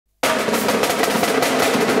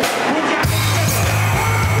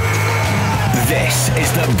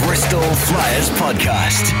the Bristol Flyers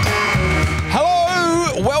Podcast.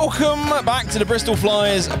 Hello, welcome back to the Bristol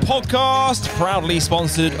Flyers Podcast, proudly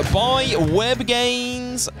sponsored by Web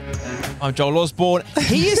Games. I'm Joel Osborne.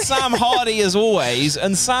 He is Sam Hardy as always.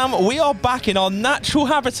 And Sam, we are back in our natural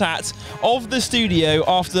habitat of the studio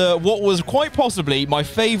after what was quite possibly my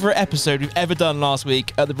favourite episode we've ever done last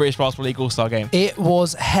week at the British Basketball League All-Star Game. It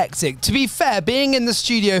was hectic. To be fair, being in the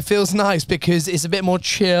studio feels nice because it's a bit more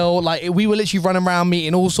chill. Like, we were literally running around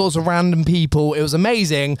meeting all sorts of random people. It was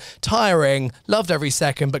amazing, tiring, loved every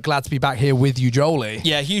second, but glad to be back here with you, Jolie.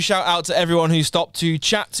 Yeah, huge shout out to everyone who stopped to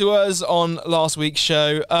chat to us on last week's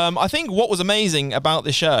show. I think what was amazing about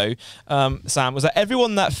the show, Sam, was that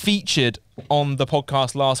everyone that featured on the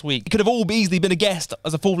podcast last week could have all easily been a guest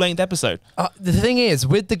as a full-length episode. The thing is,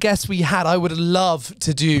 with the guests we had, I would love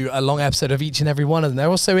to do a long episode of each and every one of them. They're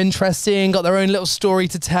all so interesting, got their own little story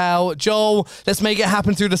to tell. Joel, let's make it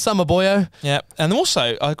happen through the summer, boyo. Yeah, and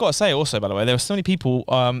also, I've got to say also, by the way, there were so many people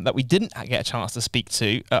that we didn't get a chance to speak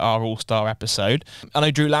to at our All-Star episode. I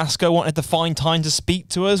know Drew Lasko wanted to find time to speak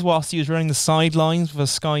to us whilst he was running the sidelines for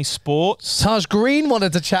Sky Sports. Taj Green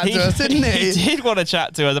wanted to chat to us, didn't he? He did want to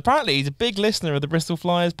chat to us. Apparently, he's a big listener of the Bristol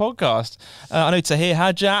Flyers podcast. I know Tahir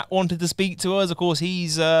Hajat wanted to speak to us. Of course, he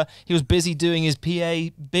was busy doing his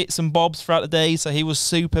PA bits and bobs throughout the day, so he was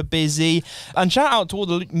super busy. And shout out to all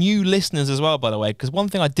the new listeners as well, by the way, because one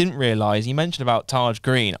thing I didn't realise, you mentioned about Taj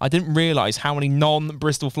Green, I didn't realise how many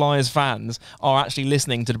non-Bristol Flyers fans are actually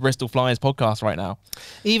listening to the Bristol Flyers podcast right now.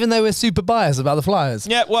 Even though we're super biased about the Flyers.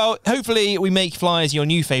 Yeah, well, hopefully we make Flyers your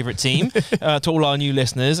new favourite team to all our new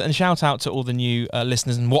listeners, and shout out to all the new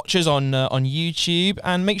listeners and watchers on YouTube,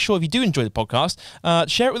 and make sure if you do enjoy the podcast,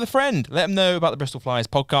 share it with a friend. Let them know about the Bristol Flyers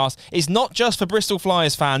podcast. It's not just for Bristol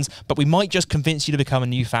Flyers fans, but we might just convince you to become a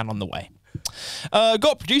new fan on the way.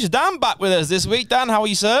 Got producer Dan back with us this week. Dan, how are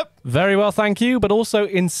you, sir? Very well, thank you, but also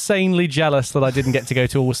insanely jealous that I didn't get to go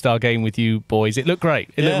to All-Star Game with you boys. It looked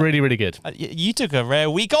great. It looked really, really good. You took a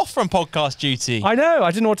rare week off from podcast duty. I know.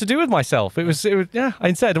 I didn't know what to do with myself. It was yeah.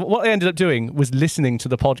 Instead, what I ended up doing was listening to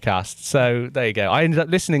the podcast. So there you go. I ended up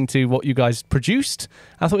listening to what you guys produced.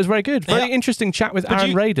 I thought it was very good. Very interesting chat with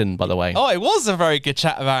Aaron Radon, by the way. Oh, it was a very good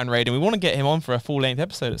chat with Aaron Radon. We want to get him on for a full-length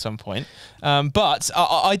episode at some point. But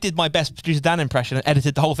I did my best producer Dan impression and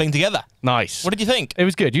edited the whole thing together. Nice. What did you think? It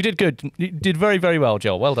was good. You did good. You did very, very well,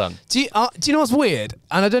 Joel. Well done. Do you know what's weird?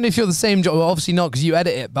 And I don't know if you're the same, Joel. Well, obviously not, because you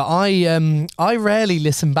edit it. But I rarely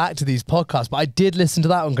listen back to these podcasts. But I did listen to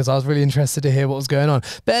that one because I was really interested to hear what was going on.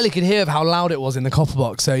 Barely could hear how loud it was in the copper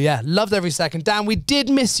box. So yeah, loved every second. Dan, we did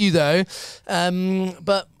miss you though.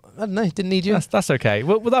 But I don't know, didn't need you. That's okay.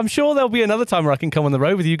 Well, I'm sure there'll be another time where I can come on the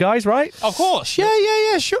road with you guys, right? Of course. Yeah,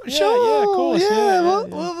 sure. Yeah, of course. Yeah.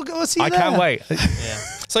 We'll see you I there. can't wait.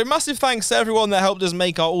 So massive thanks to everyone that helped us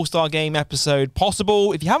make our All-Star Game episode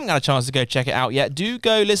possible. If you haven't had a chance to go check it out yet, do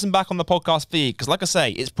go listen back on the podcast feed, because like I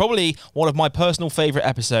say, it's probably one of my personal favourite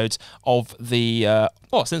episodes of the,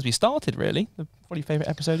 since we started, really. Probably favourite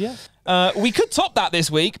episode yet. We could top that this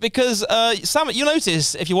week because, Sam, you'll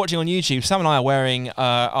notice if you're watching on YouTube, Sam and I are wearing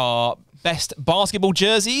our best basketball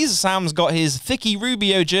jerseys. Sam's got his Thicky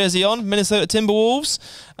Rubio jersey on, Minnesota Timberwolves.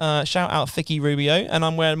 Shout out Thicky Rubio. And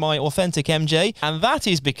I'm wearing my authentic MJ. And that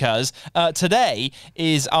is because today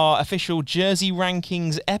is our official jersey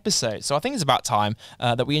rankings episode. So I think it's about time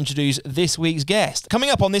that we introduce this week's guest.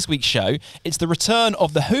 Coming up on this week's show, it's the return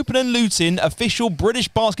of the Hoopin'N'Lootin official British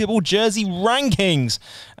basketball jersey rankings.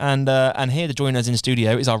 And here to join us in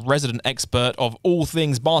studio is our resident expert of all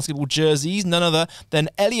things basketball jerseys, none other than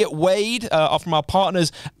Elliott Wade, from our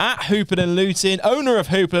partners at Hoopin'N'Lootin, owner of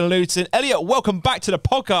Hoopin'N'Lootin. Elliott, welcome back to the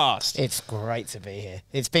podcast. It's great to be here.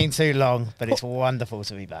 It's been too long, but it's wonderful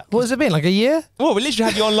to be back. What has it been, like a year? Well, we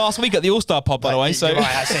literally had you on last week at the All-Star Pod, by the way. So you're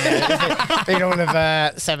right, actually, it's been all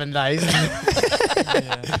of 7 days.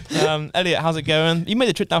 Elliott, how's it going? You made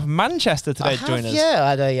a trip down from Manchester today to join us. Yeah, I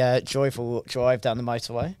had a joyful drive down the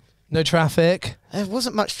motorway. No traffic. There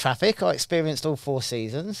wasn't much traffic. I experienced all 4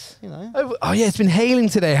 seasons, you know. Oh yeah, it's been hailing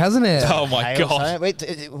today, hasn't it? Oh my God.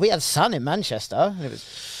 We had sun in Manchester. It was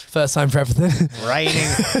first time for everything.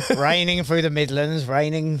 raining through the Midlands,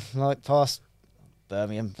 raining like past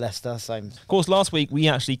Birmingham, Leicester, same. Of course, last week we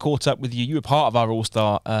actually caught up with you. You were part of our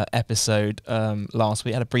All-Star episode last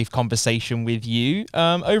week. Had a brief conversation with you.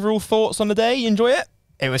 Overall thoughts on the day? You enjoy it?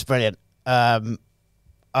 It was brilliant.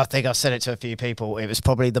 I think I've said it to a few people. It was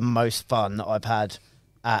probably the most fun that I've had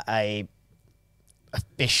at a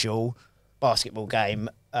official basketball game.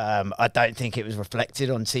 I don't think it was reflected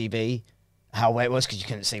on TV how it was because you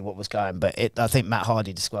couldn't see what was going. But I think Matt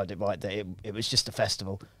Hardy described it right, that it was just a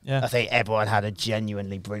festival. Yeah. I think everyone had a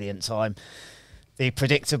genuinely brilliant time. the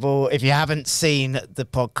predictable. If you haven't seen the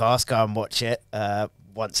podcast, go and watch it.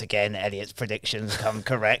 Once again, Elliott's predictions come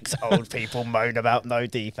correct. Old people moan about no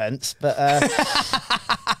defense, but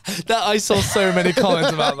that I saw so many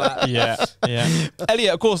comments about that. Yeah.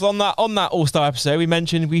 Elliott, of course, on that All-Star episode, we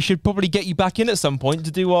mentioned we should probably get you back in at some point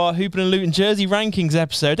to do our Hoopin'N'Lootin jersey rankings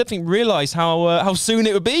episode. I don't think we realised how soon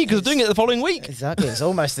it would be because we're doing it the following week. Exactly. It's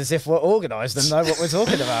almost as if we're organised and know what we're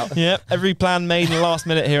talking about. Yeah, every plan made in the last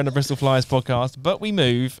minute here on the Bristol Flyers podcast. But we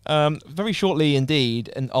move very shortly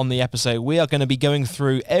indeed, and on the episode, we are going to be going through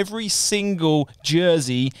every single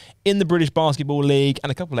jersey in the British Basketball League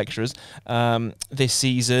and a couple extras this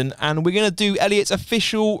season. And we're going to do Elliott's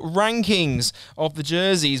official rankings of the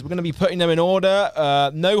jerseys. We're going to be putting them in order.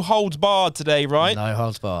 No holds barred today, right? No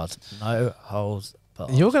holds barred. No holds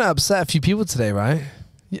barred. You're going to upset a few people today, right?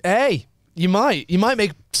 Hey, you might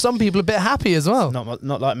make some people a bit happy as well.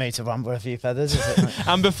 Not like me to rumble a few feathers, is it?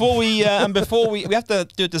 And before we have to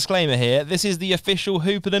do a disclaimer here. This is the official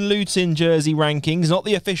Hoopin'N'Lootin jersey rankings, not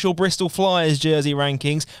the official Bristol Flyers jersey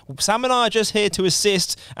rankings. Sam and I are just here to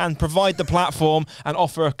assist and provide the platform and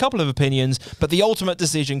offer a couple of opinions, but the ultimate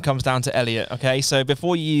decision comes down to Elliott. Okay, so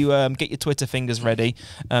before you get your Twitter fingers ready,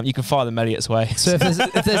 you can fire them Elliott's way. So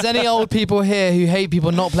if there's any old people here who hate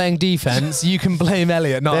people not playing defense, you can blame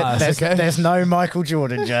Elliott, not us. Okay? There's no Michael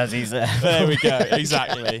Jordan jerseys there. There we go.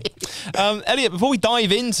 Exactly. Elliott, before we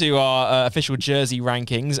dive into our official jersey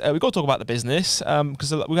rankings, we've got to talk about the business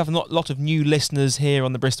because we have a lot of new listeners here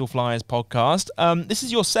on the Bristol Flyers podcast. This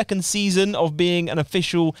is your second season of being an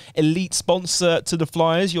official elite sponsor to the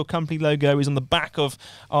Flyers. Your company logo is on the back of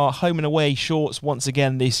our home and away shorts once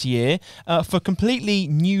again this year. For completely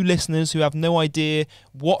new listeners who have no idea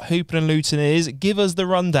what Hoopin'N'Lootin is, give us the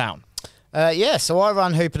rundown. So I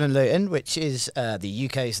run Hoopin'N'Lootin, which is the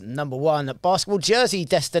UK's #1 basketball jersey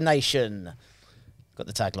destination. Got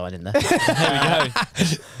the tagline in there. There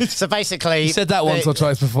we go. So basically, You said that once or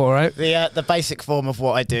twice before, right? The basic form of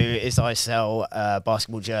what I do is I sell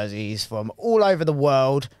basketball jerseys from all over the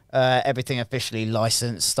world. Everything officially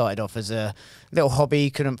licensed. Started off as a little hobby.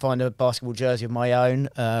 Couldn't find a basketball jersey of my own.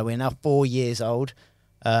 We're now 4 years old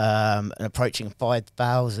and approaching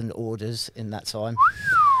 5,000 orders in that time.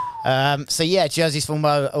 Jerseys from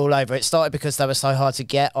all over. It started because they were so hard to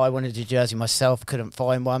get. I wanted a jersey myself, couldn't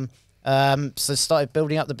find one. So started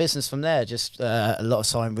building up the business from there. Just a lot of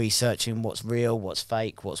time researching what's real, what's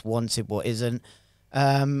fake, what's wanted, what isn't.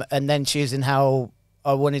 And then choosing how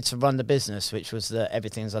I wanted to run the business, which was that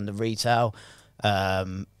everything's under retail.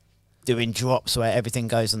 Doing drops where everything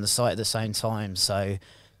goes on the site at the same time. So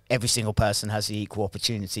every single person has the equal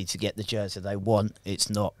opportunity to get the jersey they want. It's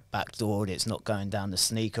not backdoored. It's not going down the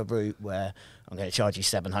sneaker route where I'm going to charge you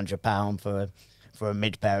 £700 for a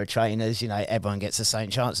mid pair of trainers. You know, everyone gets the same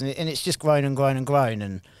chance, and it's just grown and grown and grown.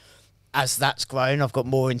 And as that's grown, I've got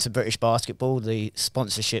more into British basketball. The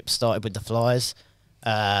sponsorship started with the Flyers.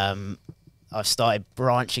 I've started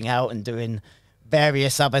branching out and doing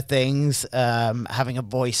various other things, having a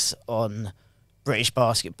voice on British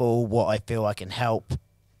basketball, what I feel I can help.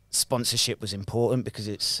 Sponsorship was important because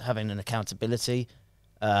it's having an accountability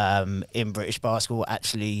in British basketball,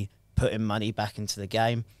 actually putting money back into the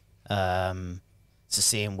game, to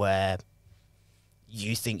seeing where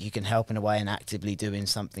you think you can help in a way and actively doing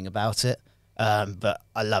something about it. But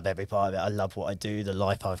I love every part of it. I love what I do, the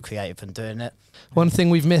life I've created from doing it. One thing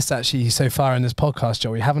we've missed actually so far in this podcast,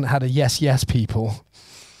 Joe, we haven't had a yes people.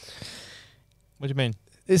 What do you mean?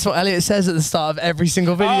 It's what Elliott says at the start of every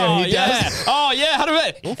single video he does. Oh, yeah. How do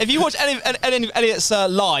it? If you watch any of Elliott's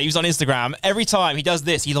lives on Instagram, every time he does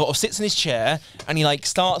this, he sort of sits in his chair and he like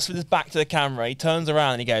starts with his back to the camera. He turns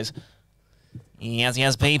around and he goes,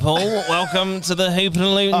 Yes, people. Welcome to the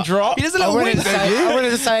Hoopin'N'Lootin drop. He does a little wink, I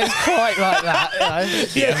wouldn't say it's quite like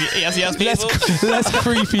that. You know? Yes, people. Less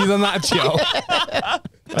creepy than that, Joe.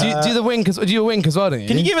 Do the wink? Do you a wink as well? Don't you?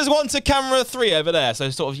 Can you give us one to camera 3 over there? So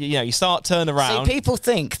sort of, you start turn around. See, people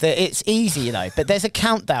think that it's easy, but there's a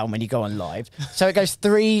countdown when you go on live. So it goes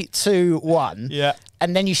 3, 2, 1. Yeah.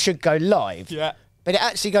 And then you should go live. Yeah. But it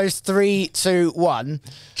actually goes 3, 2, 1,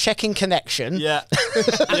 checking connection. Yeah.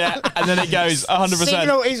 Yeah. And then it goes 100%.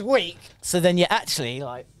 Signal is weak. So then you actually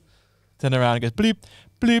like turn around and goes bloop,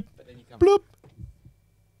 bloop, bloop.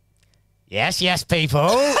 Yes, people.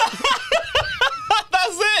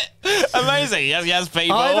 That's it. Amazing. Yes,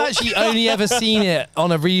 people. I've actually only ever seen it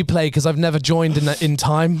on a replay because I've never joined in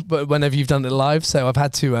time, but whenever you've done it live, so I've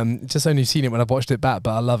had to just only seen it when I've watched it back,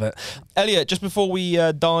 but I love it. Elliott, just before we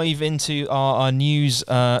dive into our news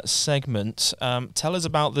segment, tell us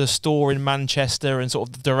about the store in Manchester and sort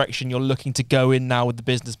of the direction you're looking to go in now with the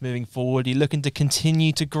business moving forward. Are you looking to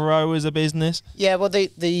continue to grow as a business? Yeah, well,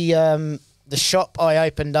 the The shop I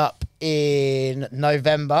opened up in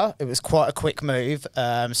November. It was quite a quick move.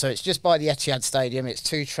 So it's just by the Etihad Stadium. It's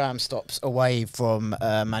 2 tram stops away from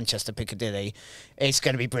Manchester Piccadilly. It's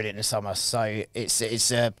going to be brilliant in the summer. So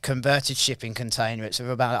it's a converted shipping container. It's of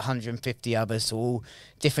about 150 others, so all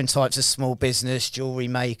different types of small business, jewellery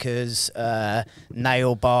makers,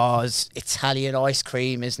 nail bars, Italian ice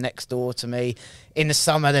cream is next door to me. In the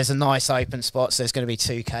summer, there's a nice open spot, so there's going to be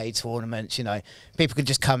 2K tournaments. You know, people can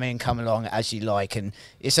just come along as you like, and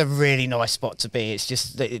it's a really nice spot to be. It's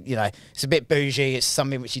just, you know, it's a bit bougie. It's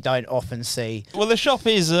something which you don't often see. Well, the shop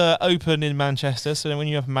is open in Manchester, so when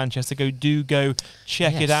you're up in Manchester, go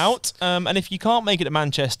check it out. And if you can't make it to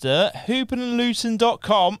Manchester,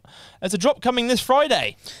 Hoopin'N'Lootin.com. There's a drop coming this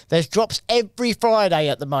Friday. There's drops every Friday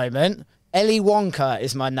at the moment. Ellie Wonka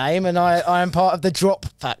is my name, and I am part of the Drop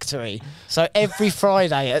Factory. So every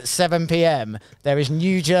Friday at 7 p.m, there is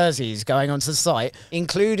new jerseys going onto the site,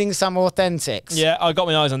 including some authentics. Yeah, I got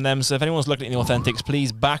my eyes on them, so if anyone's looking at the authentics,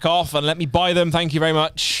 please back off and let me buy them. Thank you very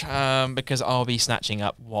much, because I'll be snatching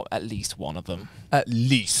up at least one of them. At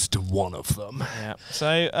least one of them. Yeah.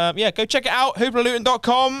 So, go check it out,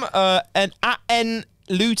 hoopin'N'Lootin.com, and at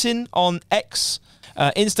nlutin on X.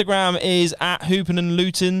 Instagram is at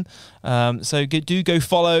Hoopin'N'Lootin. So do go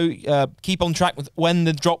follow. Keep on track with when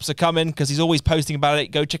the drops are coming, because he's always posting about it.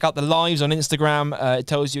 Go check out the lives on Instagram. It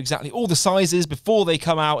tells you exactly all the sizes before they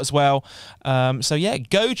come out as well. So yeah,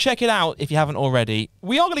 go check it out if you haven't already.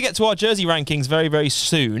 We are going to get to our jersey rankings very, very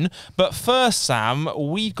soon. But first, Sam,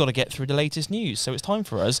 we've got to get through the latest news. So it's time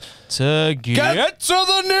for us to get to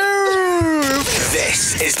the news.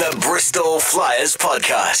 This is the Bristol Flyers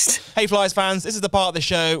Podcast. Hey Flyers fans, this is the part of the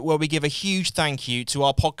show where we give a huge thank you to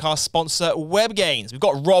our podcast sponsor, WebGains. We've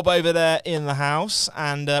got Rob over there in the house,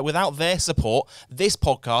 and without their support, this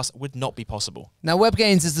podcast would not be possible. Now,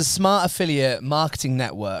 WebGains is the smart affiliate marketing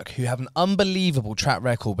network who have an unbelievable track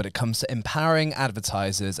record when it comes to empowering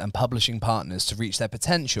advertisers and publishing partners to reach their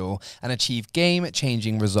potential and achieve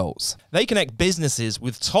game-changing results. They connect businesses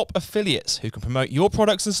with top affiliates who can promote your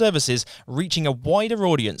products and services, reaching a wider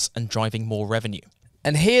audience and driving more revenue.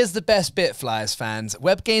 And here's the best bit, Flyers fans.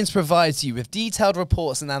 WebGains provides you with detailed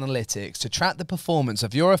reports and analytics to track the performance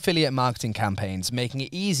of your affiliate marketing campaigns, making it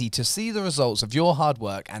easy to see the results of your hard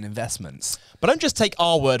work and investments. But don't just take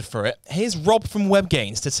our word for it. Here's Rob from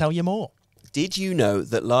WebGains to tell you more. Did you know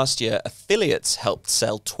that last year affiliates helped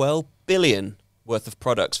sell 12 billion worth of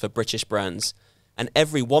products for British brands, and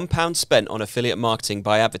every £1 spent on affiliate marketing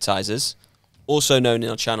by advertisers, also known in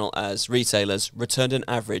our channel as retailers, returned an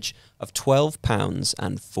average of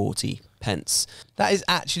 £12.40. That is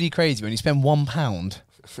actually crazy when you spend £1.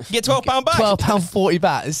 You get £12 back. £12.40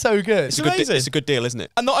 back. It's so good. It's amazing. It's a good deal, isn't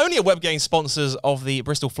it? And not only are WebGains sponsors of the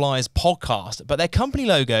Bristol Flyers podcast, but their company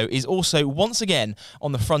logo is also once again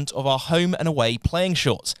on the front of our home and away playing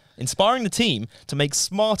shorts, inspiring the team to make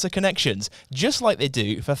smarter connections, just like they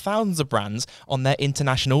do for thousands of brands on their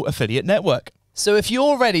international affiliate network. So if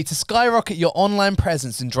you're ready to skyrocket your online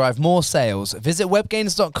presence and drive more sales, visit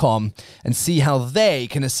webgains.com and see how they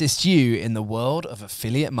can assist you in the world of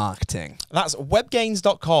affiliate marketing. That's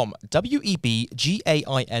webgains.com,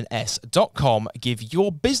 webgains.com. Give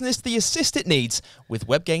your business the assist it needs with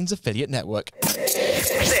WebGains Affiliate Network.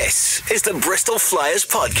 This is the Bristol Flyers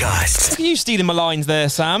Podcast. Look at you stealing my lines there,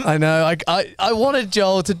 Sam. I know. I wanted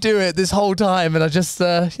Joel to do it this whole time, and I just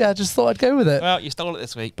thought I'd go with it. Well, you stole it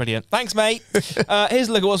this week. Brilliant. Thanks, mate. Here's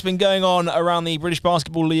a look at what's been going on around the British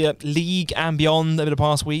Basketball League and beyond over the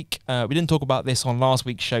past week. We didn't talk about this on last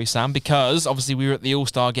week's show, Sam, because obviously we were at the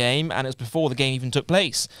All-Star game and it was before the game even took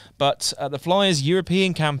place. But the Flyers'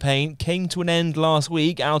 European campaign came to an end last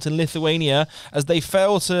week out in Lithuania as they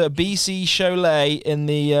fell to BC Siauliai in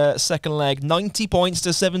the second leg, 90 points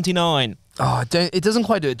to 79. Oh, it doesn't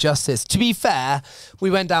quite do it justice. To be fair,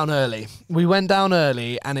 we went down early.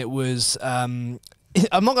 And it was...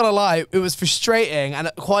 I'm not going to lie, it was frustrating, and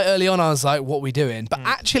quite early on I was like, what are we doing? But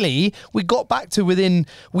actually, we got back to we didn't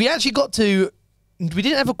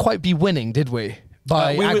ever quite be winning, did we?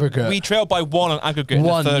 By aggregate. We trailed by one on aggregate in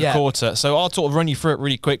the third quarter. So I'll sort of run you through it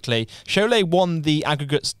really quickly. Siauliai won the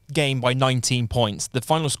aggregate game by 19 points. The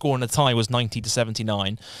final score in the tie was 90 to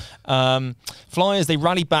 79. Flyers, they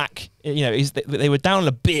rallied back. You know, they were down in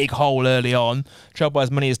a big hole early on, trailed by as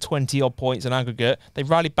many as 20-odd points in aggregate. They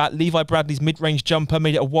rallied back. Levi Bradley's mid-range jumper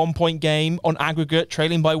made it a 1-point game on aggregate,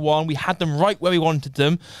 trailing by 1. We had them right where we wanted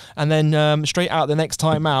them. And then straight out the next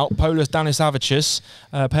time out, Polis Danisavicius,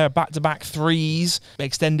 a pair of back-to-back threes,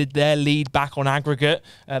 extended their lead back on aggregate.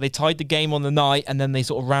 They tied the game on the night, and then they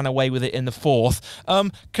sort of ran away with it in the fourth.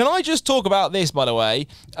 Can I just talk about this, by the way?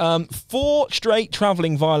 4 straight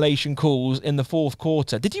travelling violation calls in the fourth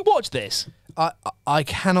quarter. Did you watch this? I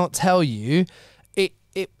cannot tell you.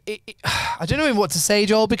 I don't know what to say,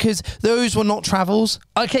 Joel, because those were not travels.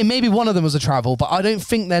 Okay, maybe one of them was a travel, but I don't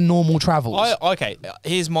think they're normal travels. Okay,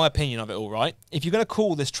 here's my opinion of it all, right? If you're going to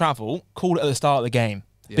call this travel, call it at the start of the game.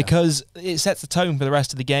 Yeah. Because it sets the tone for the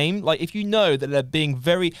rest of the game. Like, if you know that they're being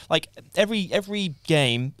very... Like, every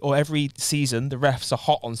game or every season, the refs are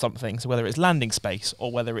hot on something. So whether it's landing space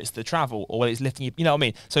or whether it's the travel or whether it's lifting... You know what I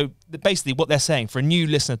mean? So basically what they're saying, for a new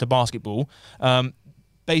listener to basketball...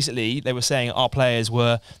 basically, they were saying our players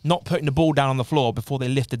were not putting the ball down on the floor before they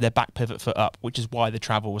lifted their back pivot foot up, which is why the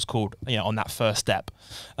travel was called, on that first step.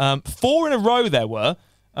 4 in a row there were,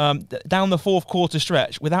 down the fourth quarter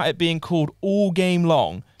stretch, without it being called all game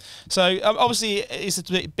long. So obviously it's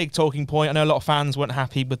a big talking point. I know a lot of fans weren't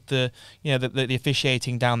happy with the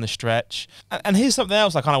officiating down the stretch. And here's something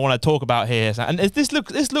else I kind of want to talk about here. And this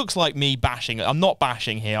looks like me bashing. I'm not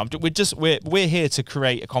bashing here. We're here to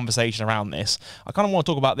create a conversation around this. I kind of want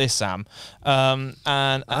to talk about this, Sam. And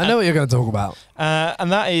I know what you're going to talk about.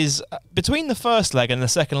 And that is between the first leg and the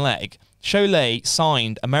second leg, Siauliai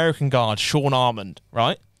signed American guard Sean Armand,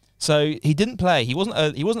 right? So he didn't play. He wasn't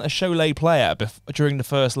a Siauliai player during the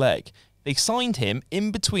first leg. They signed him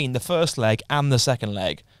in between the first leg and the second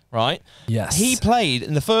leg, right? Yes. He played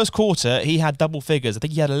in the first quarter. He had double figures. I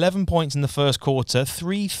think he had 11 points in the first quarter,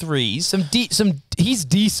 3 threes. He's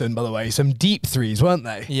decent, by the way. Some deep threes, weren't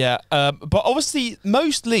they? Yeah. But obviously,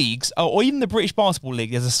 most leagues, or even the British Basketball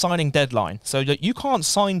League, there's a signing deadline. So you can't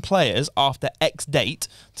sign players after X date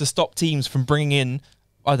to stop teams from bringing in,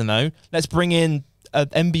 I don't know, let's bring in an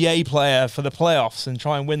NBA player for the playoffs and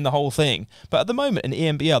try and win the whole thing. But at the moment in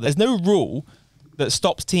ENBL, there's no rule that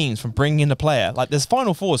stops teams from bringing in a player. Like, there's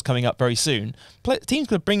Final Fours coming up very soon. Teams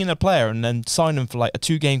could bring in a player and then sign them for like a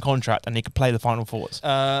 2-game contract and they could play the Final Fours.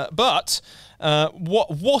 But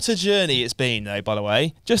what a journey it's been, though, by the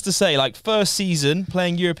way. Just to say, like, first season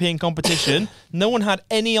playing European competition, no one had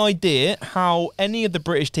any idea how any of the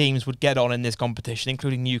British teams would get on in this competition,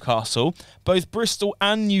 including Newcastle. Both Bristol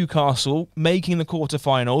and Newcastle making the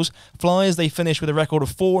quarterfinals. Flyers, they finished with a record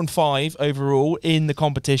of 4-5 overall in the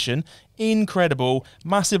competition. Incredible,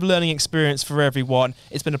 massive learning experience for everyone.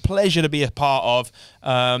 It's been a pleasure to be a part of.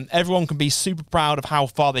 Everyone can be super proud of how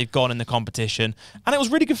far they've gone in the competition, and it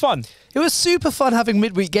was really good fun. It was super fun having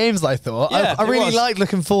midweek games, I thought. Yeah, I really liked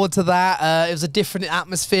looking forward to that. It was a different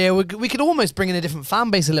atmosphere. We could almost bring in a different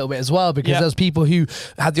fan base a little bit as well, because there's people who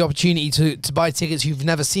had the opportunity to buy tickets who've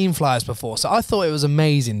never seen Flyers before. So I thought it was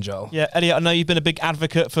amazing, Joel. Yeah, Elliott, I know you've been a big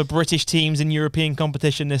advocate for British teams in European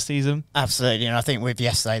competition this season. Absolutely, and I think with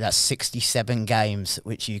yesterday, that's 67 games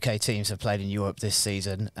which UK teams have played in Europe this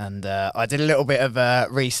season. And I did a little bit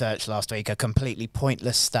of research last week, a completely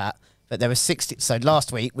pointless stat. But there were 60. So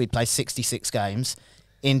last week we'd played 66 games.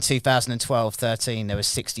 In 2012-13, there were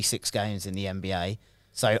 66 games in the NBA.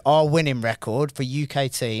 So our winning record for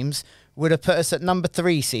UK teams would have put us at number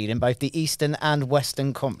 3 seed in both the Eastern and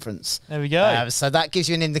Western Conference. There we go. So that gives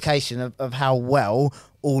you an indication of how well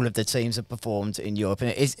all of the teams have performed in Europe,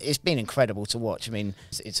 and it's been incredible to watch. I mean,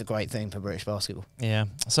 it's a great thing for British basketball. Yeah.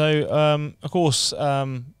 So of course,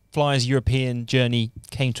 Flyers' European journey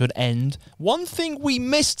came to an end. One thing we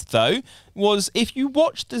missed, though, was if you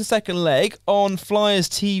watched the second leg on Flyers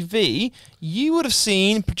TV, you would have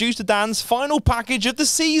seen producer Dan's final package of the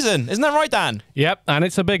season. Isn't that right, Dan? Yep, and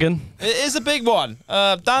it's a big one. It is a big one.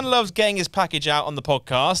 Dan loves getting his package out on the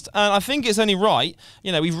podcast, and I think it's only right.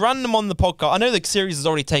 We've run them on the podcast. I know the series has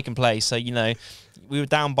already taken place, so, we were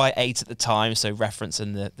down by 8 at the time, so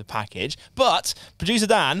referencing the package. But, producer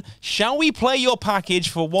Dan, shall we play your package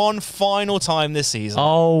for one final time this season?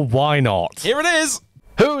 Oh, why not? Here it is.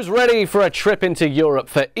 Who's ready for a trip into Europe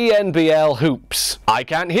for ENBL hoops? I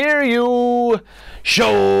can't hear you!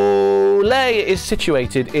 Siauliai is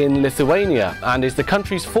situated in Lithuania and is the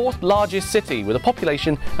country's 4th largest city with a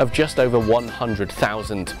population of just over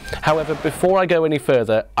 100,000. However, before I go any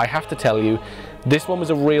further, I have to tell you, this one was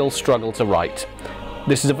a real struggle to write.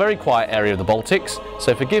 This is a very quiet area of the Baltics,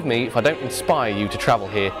 so forgive me if I don't inspire you to travel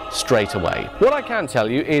here straight away. What I can tell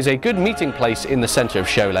you is a good meeting place in the centre of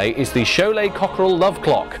Siauliai is the Siauliai Cockerel Love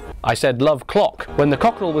Clock. I said love clock. When the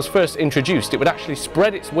cockerel was first introduced, it would actually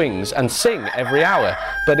spread its wings and sing every hour,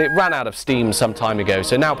 but it ran out of steam some time ago,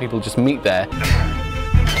 so now people just meet there.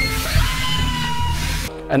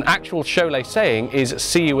 An actual Siauliai saying is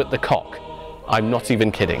 "see you at the cock." I'm not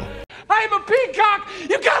even kidding. I'm a peacock!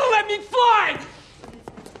 You gotta let me fly!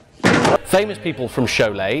 Famous people from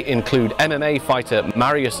Cholet include MMA fighter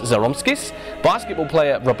Mariusz Zaromskis, basketball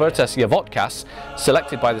player Robertas Javotkas,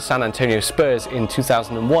 selected by the San Antonio Spurs in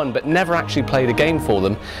 2001 but never actually played a game for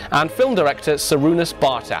them, and film director Sarunas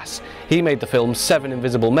Bartas. He made the film Seven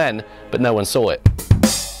Invisible Men, but no one saw it.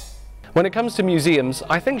 When it comes to museums,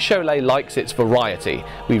 I think Cholet likes its variety.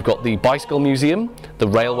 We've got the Bicycle Museum, the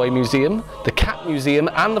Railway Museum, the Cat Museum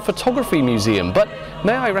and the Photography Museum, but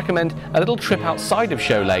may I recommend a little trip outside of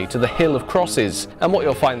Cholet to the Hill of Crosses, and what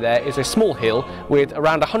you'll find there is a small hill with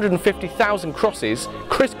around 150,000 crosses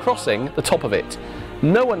crisscrossing the top of it.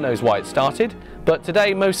 No one knows why it started, but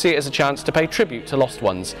today most see it as a chance to pay tribute to lost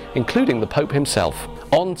ones, including the Pope himself.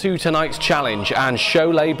 On to tonight's challenge and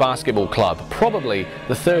Cholet Basketball Club, probably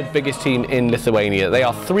the third biggest team in Lithuania. They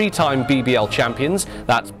are 3-time BBL champions,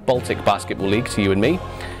 that's Baltic Basketball League to you and me.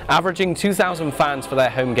 Averaging 2,000 fans for their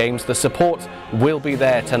home games, the support will be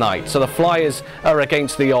there tonight. So the Flyers are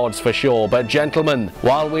against the odds for sure. But gentlemen,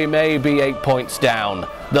 while we may be 8 points down,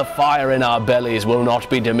 the fire in our bellies will not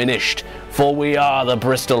be diminished, for we are the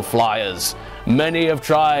Bristol Flyers. Many have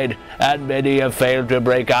tried and many have failed to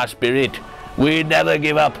break our spirit. We never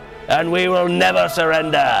give up and we will never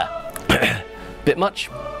surrender. Bit much?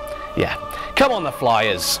 Yeah. Come on the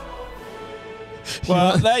Flyers.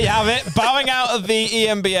 Well, there you have it. Bowing out of the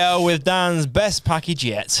ENBL with Dan's best package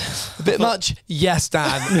yet. A bit much? Yes,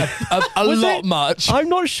 Dan. A lot much. I'm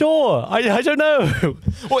not sure. I don't know.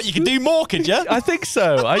 What, you could do more, could you? I think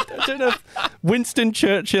so. I don't know if Winston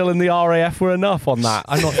Churchill and the RAF were enough on that.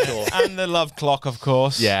 I'm not sure. And the love clock, of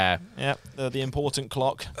course. Yeah. Yep, the important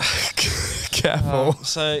clock. Careful.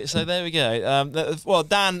 So there we go. Well,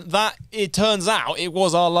 Dan, it turns out it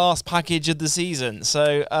was our last package of the season.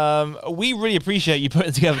 So we really appreciate you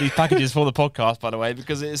putting together these packages for the podcast, by the way,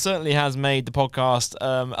 because it certainly has made the podcast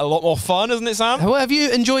a lot more fun, hasn't it, Sam? Well, have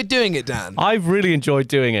you enjoyed doing it, Dan? I've really enjoyed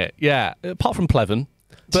doing it, yeah. Apart from Pleven.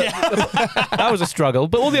 But that was a struggle.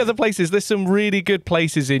 But all the other places, there's some really good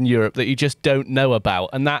places in Europe that you just don't know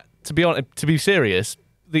about. And that, to be honest, to be serious,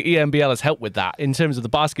 the ENBL has helped with that in terms of the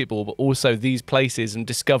basketball, but also these places and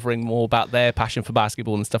discovering more about their passion for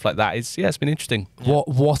basketball and stuff like that. It's been interesting.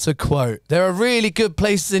 What a quote. There are really good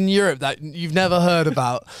places in Europe that you've never heard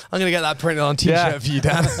about. I'm going to get that printed on a t-shirt for you,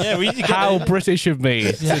 Dan. Yeah, we need to get How British of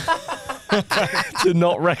me to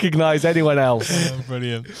not recognise anyone else. Oh,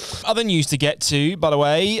 brilliant. Other news to get to, by the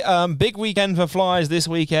way. Big weekend for Flyers this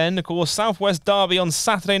weekend. Of course, Southwest Derby on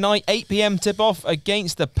Saturday night, 8 p.m. tip-off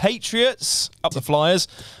against the Patriots. Up the Flyers.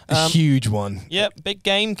 A huge one. Yep, big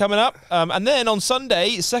game coming up. And then on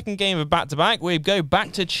Sunday, second game of back-to-back, we go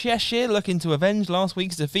back to Cheshire, looking to avenge last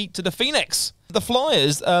week's defeat to the Phoenix. The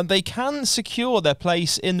Flyers, they can secure their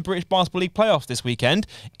place in the British Basketball League playoffs this weekend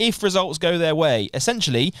if results go their way.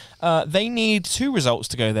 Essentially, they need 2 results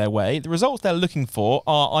to go their way. The results they're looking for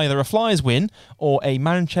are either a Flyers win or a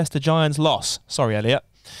Manchester Giants loss. Sorry, Elliott.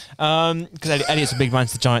 Because Elliott's a big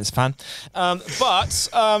Manchester Giants fan. But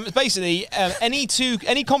basically,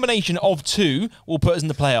 any combination of 2 will put us in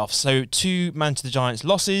the playoffs. So 2 Manchester Giants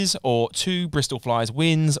losses, or 2 Bristol Flyers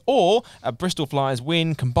wins, or a Bristol Flyers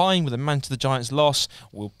win combined with a Manchester Giants loss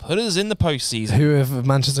will put us in the postseason. Who have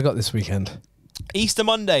Manchester got this weekend? Easter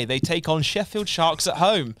Monday, they take on Sheffield Sharks at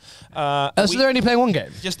home. So they're only playing one game?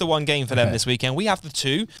 Just the one game for them this weekend. We have the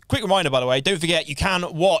 2. Quick reminder, by the way, don't forget you can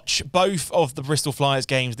watch both of the Bristol Flyers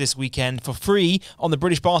games this weekend for free on the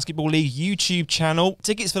British Basketball League YouTube channel.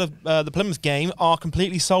 Tickets for the Plymouth game are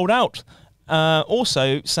completely sold out.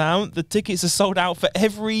 Also, Sam, the tickets are sold out for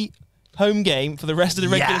every home game for the rest of the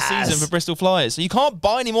regular season for Bristol Flyers. So you can't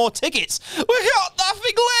buy any more tickets. We got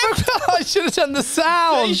nothing left. I should have done the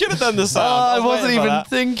sound. Yeah, you should have done the sound. I wasn't even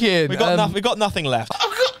thinking. We got nothing left.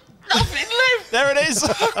 I've got nothing left. There it is.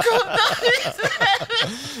 I've got nothing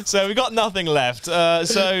left. So we got nothing left.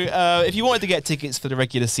 So if you wanted to get tickets for the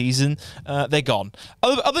regular season, they're gone.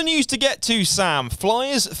 Other news to get to, Sam.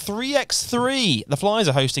 Flyers 3x3. The Flyers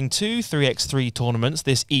are hosting 2 3x3 tournaments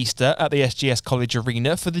this Easter at the SGS College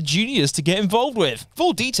Arena for the juniors to get involved with.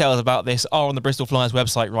 Full details about this are on the Bristol Flyers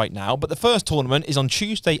website right now, but the first tournament is on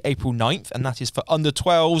Tuesday, April 9th, and that is for under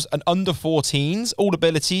 12s and under 14s, all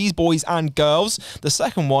abilities, boys and girls. The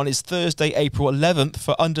second one is Thursday, April 11th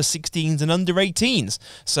for under 16s and under 18s.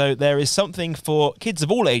 So there is something for kids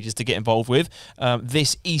of all ages to get involved with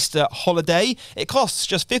this Easter holiday. It costs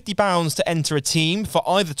just £50 to enter a team for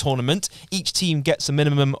either tournament. Each team gets a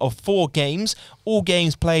minimum of 4 games, all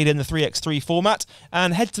games played in the 3x3 format.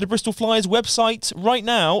 And head to the Bristol Flyers website right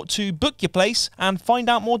now to book your place and find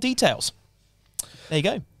out more details. There you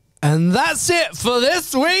go. And that's it for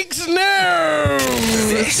this week's news.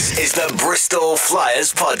 This is the Bristol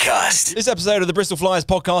Flyers Podcast. This episode of the Bristol Flyers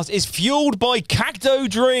Podcast is fueled by Cacto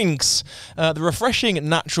Drinks, the refreshing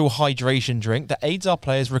natural hydration drink that aids our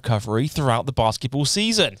players' recovery throughout the basketball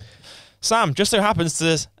season. Sam, just so happens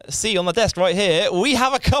to see on the desk right here, we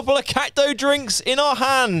have a couple of Cacto drinks in our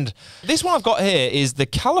hand. This one I've got here is the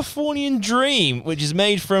Californian Dream, which is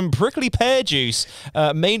made from prickly pear juice,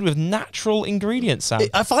 made with natural ingredients, Sam.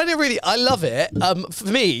 I find it really, I love it. For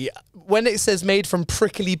me, when it says made from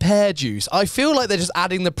prickly pear juice, I feel like they're just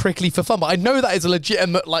adding the prickly for fun. But I know that is a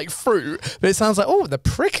legitimate fruit, but it sounds like, oh, the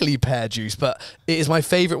prickly pear juice. But it is my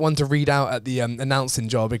favourite one to read out at the announcing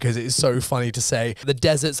job because it is so funny to say the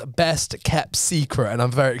desert's best kept secret, and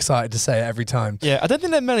I'm very excited to say it every time. Yeah, I don't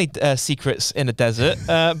think there are many secrets in a desert,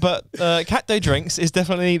 but Cacto Drinks is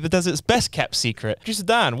definitely the desert's best kept secret. Producer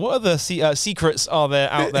Dan, what other secrets are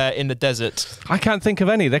there out there in the desert? I can't think of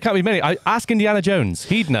any. There can't be many. Ask Indiana Jones.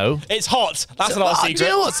 He'd know. It's hot. That's not a secret. Do you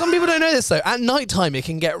know what? Some people don't know this, though. At night time, it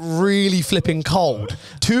can get really flipping cold.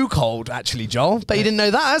 Too cold, actually, Joel. Bet you didn't know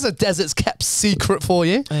that. That's a desert's kept secret for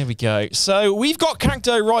you. There we go. So we've got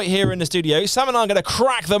Cacto right here in the studio. Sam and I are going to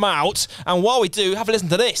crack them out. And while we do, have a listen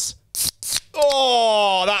to this.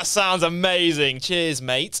 Oh, that sounds amazing. Cheers,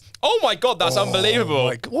 mate. Oh my God, that's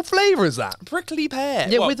unbelievable. What flavour is that? Prickly pear.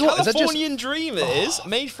 Yeah, with what? Californian Dream it is,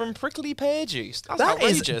 made from prickly pear juice. That's That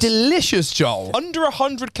is outrageous. delicious, Joel. Under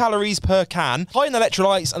 100 calories per can, high in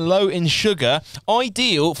electrolytes and low in sugar,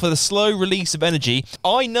 ideal for the slow release of energy.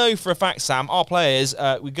 I know for a fact, Sam, our players,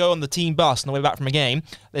 we go on the team bus on the way back from a game.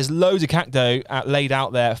 There's loads of Cacto laid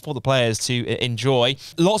out there for the players to enjoy.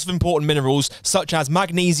 Lots of important minerals such as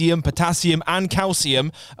magnesium, potassium and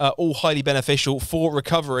calcium, all highly beneficial for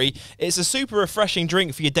recovery. It's a super refreshing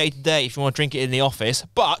drink for your day-to-day if you want to drink it in the office,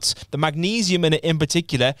 but the magnesium in it in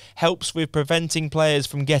particular helps with preventing players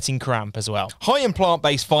from getting cramp as well. High in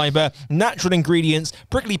plant-based fibre, natural ingredients,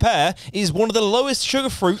 prickly pear is one of the lowest sugar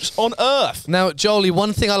fruits on earth. Now, Jolie,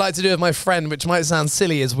 one thing I like to do with my friend, which might sound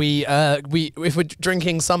silly, is if we're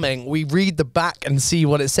drinking something, we read the back and see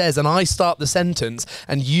what it says, and I start the sentence,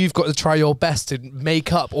 and you've got to try your best to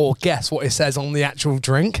make up or guess what it says on the actual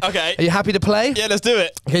drink. Okay. Are you happy to play? Yeah, let's do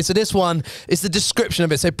it. Okay, so this one is the description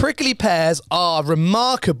of it. So prickly pears are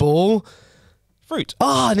remarkable... Fruit.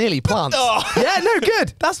 Ah, nearly plants. Oh. Yeah, no,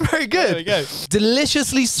 good. That's very good. There we go.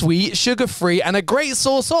 Deliciously sweet, sugar-free, and a great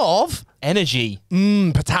source of... Energy.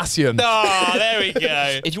 Potassium. Ah, there we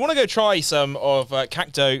go. If you want to go try some of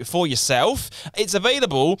Cacto for yourself, it's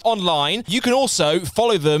available online. You can also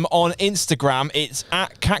follow them on Instagram. It's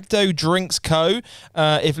at Cacto Drinks Co.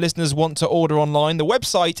 If listeners want to order online, the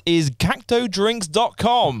website is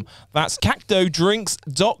cactodrinks.com. That's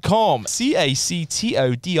cactodrinks.com.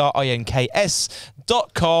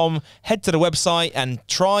 cactodrinks.com. Head to the website and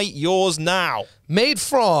try yours now. Made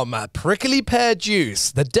from prickly pear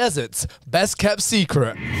juice, the desert's best kept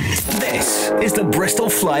secret. This is the Bristol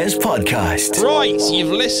Flyers Podcast. Right,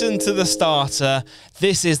 you've listened to the starter.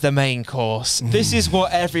 This is the main course. This is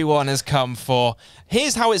what everyone has come for.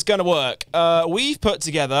 Here's how it's going to work. We've put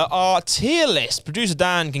together our tier list. Producer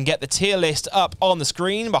Dan can get the tier list up on the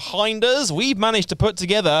screen behind us. We've managed to put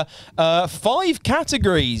together 5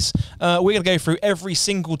 categories. We're going to go through every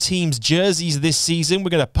single team's jerseys this season. We're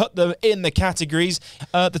going to put them in the categories.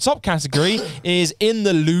 The top category is in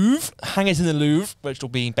the Louvre. Hang it in the Louvre, which will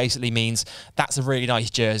be basically means that's a really nice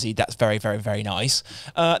jersey. That's very, very, very nice.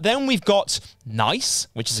 Then we've got nice,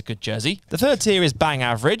 which is a good jersey. The third tier is bang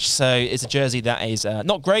average. So it's a jersey that is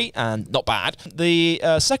not great and not bad. The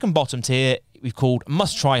second bottom tier we've called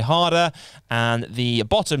Must Try Harder, and the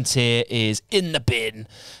bottom tier is In the Bin,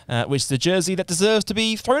 which is the jersey that deserves to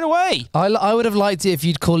be thrown away. I would have liked it if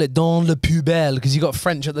you'd call it Dans le Poubelle, because you got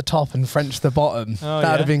French at the top and French at the bottom.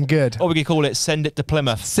 That would have been good. Or we could call it Send It to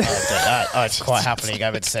Plymouth. I'd quite happily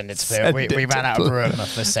go with Send It to Plymouth. We ran out of room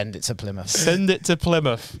for Send It to Plymouth. Send It to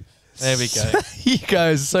Plymouth. There we go. You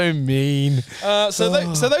guys are so mean. So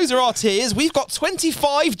those are our tiers. We've got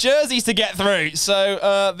 25 jerseys to get through.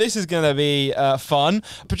 So this is going to be fun.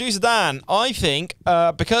 Producer Dan, I think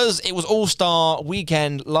because it was All-Star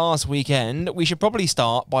weekend last weekend, we should probably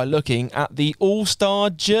start by looking at the All-Star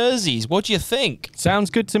jerseys. What do you think? Sounds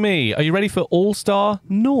good to me. Are you ready for All-Star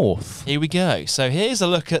North? Here we go. So here's a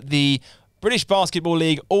look at the British Basketball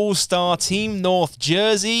League All-Star Team North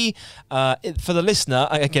jersey. For the listener,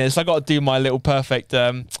 again, so I've got to do my little perfect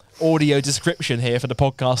audio description here for the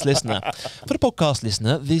podcast listener. For the podcast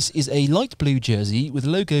listener, this is a light blue jersey with a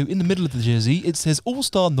logo in the middle of the jersey. It says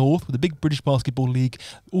All-Star North with a big British Basketball League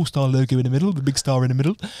All-Star logo in the middle, the big star in the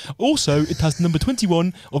middle. Also, it has number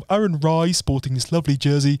 21 of Aaron Rye sporting this lovely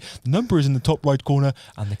jersey. The number is in the top right corner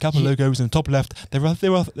and the Kappa logo is in the top left.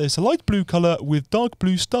 There's a light blue colour with dark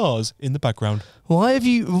blue stars in the background. Why have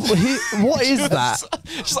you... What is that?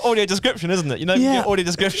 It's just audio description, isn't it? You know, Yeah. audio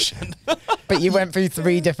description. But you went through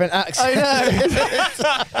 3 different accents.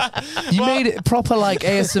 I know. You made it proper like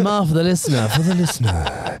ASMR for the listener. For the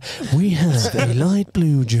listener, we have a light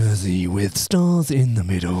blue jersey with stars in the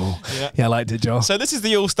middle. Yeah, I liked it, Joel. So this is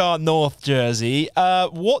the All-Star North jersey.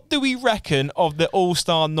 What do we reckon of the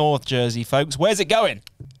All-Star North jersey, folks? Where's it going?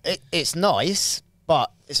 It's nice,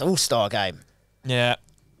 but it's All-Star game. Yeah.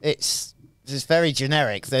 It's very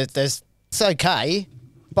generic. It's okay,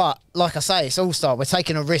 but like I say, it's All-Star. We're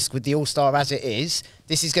taking a risk with the All-Star as it is.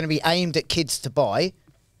 This is going to be aimed at kids to buy.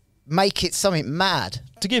 Make it something mad.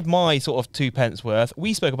 To give my sort of 2 pence worth,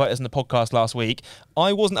 we spoke about this in the podcast last week.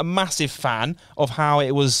 I wasn't a massive fan of how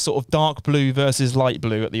it was sort of dark blue versus light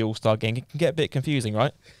blue at the All-Star game. It can get a bit confusing,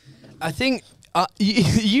 right? I think I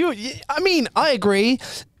mean, I agree.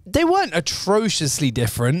 They weren't atrociously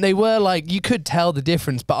different. They were like, you could tell the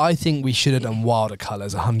difference, but I think we should have done wilder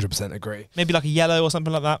colours. 100% agree. Maybe like a yellow or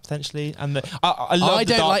something like that, potentially. And I love I the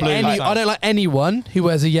don't dark like blue. I don't like anyone who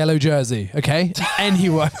wears a yellow jersey. Okay,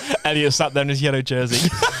 anyone. Elliott sat there in his yellow jersey.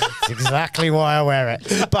 That's exactly why I wear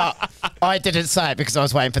it. But I didn't say it because I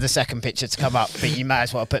was waiting for the second picture to come up. But you may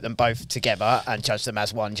as well put them both together and judge them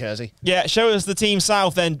as one jersey. Yeah, show us the Team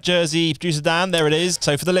South then jersey, producer Dan. There it is.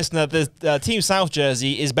 So for the listener, the Team South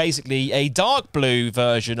jersey is basically a dark blue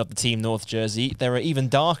version of the Team North jersey. There are even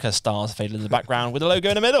darker stars faded in the background with a logo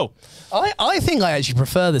in the middle. I think I actually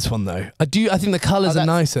prefer this one though. I think the colours are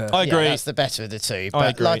nicer. I agree. Yeah, that's the better of the two. I But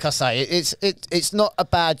agree. like I say, it's not a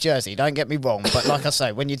bad jersey. Don't get me wrong. But like I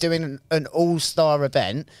say, when you're doing an all-star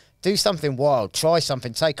event, do something wild. Try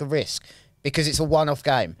something. Take a risk because it's a one-off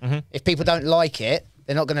game. Mm-hmm. If people don't like it,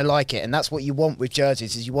 they're not going to like it, and that's what you want with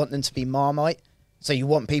jerseys. Is you want them to be Marmite. So you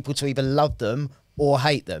want people to either love them or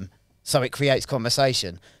hate them. So it creates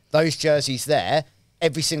conversation. Those jerseys there,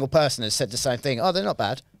 every single person has said the same thing. Oh, they're not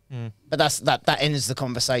bad. But that ends the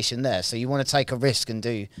conversation there. So you want to take a risk and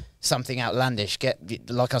do something outlandish.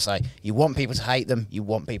 Like I say, you want people to hate them. You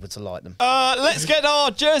want people to like them. Let's get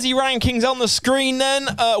our jersey rankings on the screen then.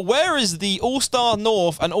 Where is the All-Star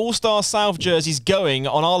North and All-Star South jerseys going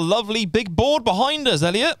on our lovely big board behind us,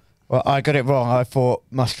 Elliot? Well, I got it wrong. I thought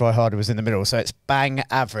Must Try Harder was in the middle, so it's bang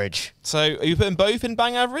average. So are you putting both in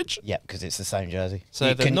bang average? Yep, because it's the same jersey.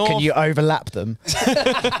 So the can North- you overlap them?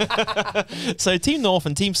 So Team North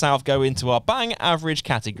and Team South go into our bang average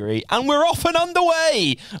category, and we're off and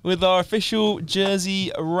underway with our official jersey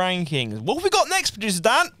rankings. What have we got next, producer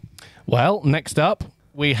Dan? Well, next up,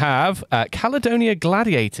 we have Caledonia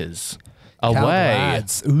Gladiators. Away.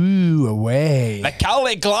 Lads. Ooh, away. The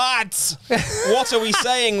Cali Glads! What are we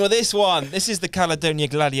saying with this one? This is the Caledonia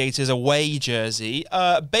Gladiators away jersey.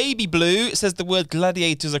 Baby blue says the word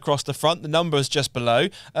Gladiators across the front. The number is just below.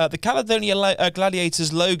 The Caledonia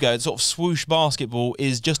Gladiators logo, sort of swoosh basketball,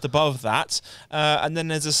 is just above that. And then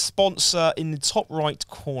there's a sponsor in the top right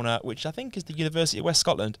corner, which I think is the University of West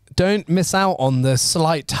Scotland. Don't miss out on the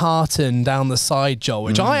slight tartan down the side, Joel,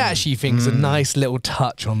 which I actually think is a nice little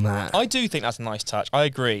touch on that. I do think that's a nice touch. I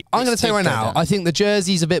agree. I'm going to tell you right now, I think the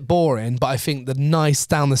jersey's a bit boring, but I think the nice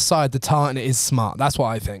down the side, the tartan is smart. That's what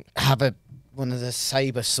I think. Have one of the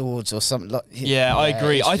saber swords or something like. Yeah, I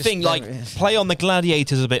agree. it's I just think don't- play on the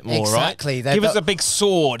gladiators a bit more, Exactly. right? They've Give us got a big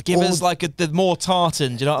sword. Give us like the more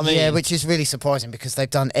tartan. Do you know what I mean? Yeah, which is really surprising because they've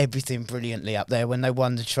done everything brilliantly up there. When they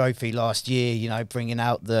won the trophy last year, you know, bringing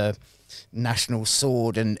out the national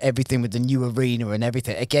sword and everything with the new arena and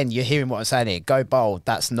everything. Again, you're hearing what I'm saying here. Go bold.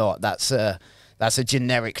 That's a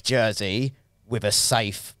generic jersey with a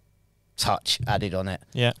safe touch added on it.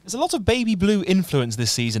 Yeah. There's a lot of baby blue influence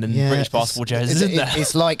this season in British basketball jerseys, isn't there?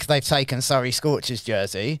 It's like they've taken Surrey Scorchers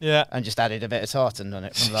jersey Yeah. and just added a bit of tartan on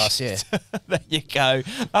it from last year. There you go.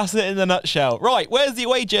 That's it in a nutshell. Right, where's the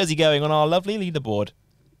away jersey going on our lovely leaderboard?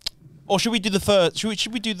 Or should we do the first?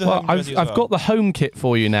 Should we do the Well, home jersey as I've well? got the home kit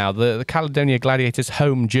for you now, the Caledonia Gladiators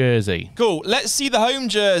home jersey. Cool. Let's see the home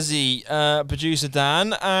jersey, producer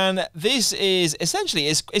Dan. And this is essentially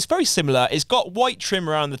it's very similar. It's got white trim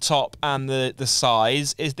around the top and the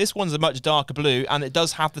sides. This one's a much darker blue, and it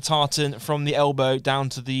does have the tartan from the elbow down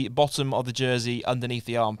to the bottom of the jersey underneath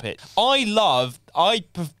the armpit. I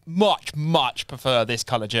much prefer this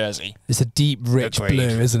colour jersey. It's a deep, rich Agreed.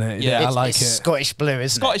 blue, isn't it? Yeah. I like it's it. Scottish blue,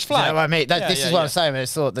 isn't Scottish it? You know flag. what I mean? Yeah, This yeah, is what yeah. I'm saying. I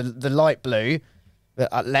thought the light blue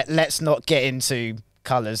Let's not get into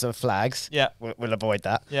colours of flags. Yeah. We'll avoid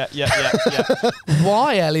that. Yeah.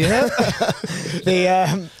 Why, Elliot?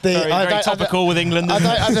 Very topical with England. I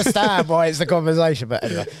don't understand why it's the conversation, but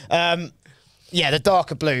anyway. The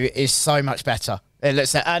darker blue is so much better. It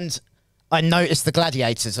looks, and I noticed the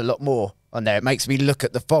gladiators a lot more on there. It makes me look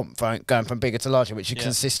at the font going from bigger to larger, which is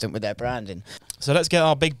consistent with their branding. So let's get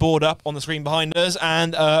our big board up on the screen behind us,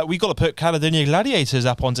 and we've got to put Caledonia Gladiators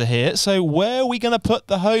up onto here. So where are we going to put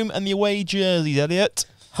the home and the away jerseys, Elliot?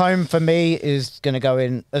 Home for me is going to go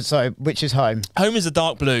in. Which is home? Home is the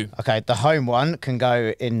dark blue. Okay, the home one can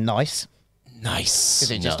go in nice. Nice.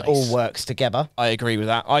 Because it just all works together. I agree with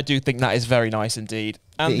that. I do think that is very nice indeed.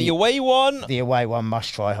 And the away one? The away one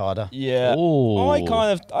must try harder. Yeah. Ooh. I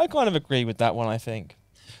kind of agree with that one, I think.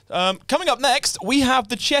 Coming up next, we have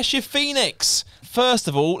the Cheshire Phoenix. First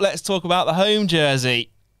of all, let's talk about the home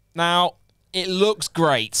jersey. Now, it looks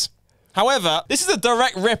great. However, this is a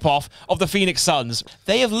direct rip-off of the Phoenix Suns.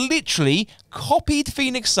 They have literally copied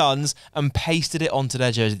Phoenix Suns and pasted it onto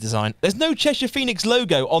their jersey design. There's no Cheshire Phoenix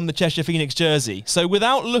logo on the Cheshire Phoenix jersey. So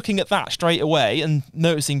without looking at that straight away and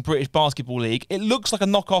noticing British Basketball League, it looks like a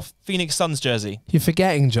knockoff Phoenix Suns jersey. You're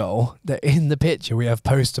forgetting, Joel, that in the picture we have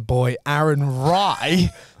poster boy Aaron Rye.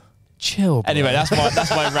 Chill, bro. Anyway, that's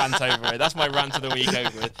my rant over it. That's my rant of the week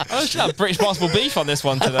over it. I should have British basketball beef on this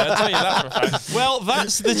one today. I'll tell you that for a fact. Well,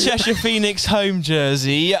 that's the Cheshire Phoenix home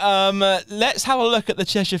jersey. Let's have a look at the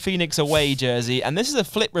Cheshire Phoenix away jersey. And this is a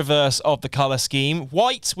flip reverse of the colour scheme.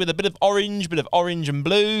 White with a bit of orange and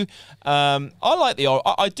blue.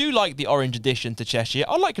 I do like the orange addition to Cheshire.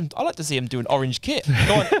 I like to see him do an orange kit.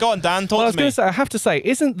 Go on, Dan. Talk to me. I have to say,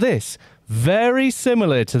 isn't this very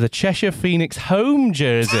similar to the Cheshire Phoenix home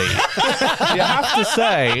jersey? You have to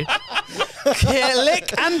say.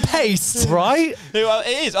 Lick and paste. Right? Well,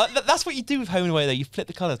 it is. That's what you do with home and away, though. You flip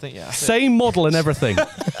the colours, don't you? Same model and everything. The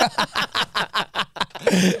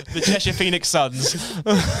Cheshire Phoenix Suns.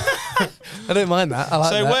 I don't mind that. I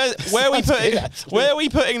like that. So where are we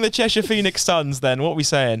putting the Cheshire Phoenix Suns then? What are we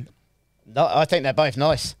saying? No, I think they're both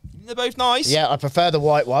nice. They're both nice. Yeah, I prefer the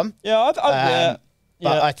white one. Yeah,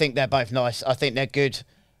 But I think they're both nice. I think they're good.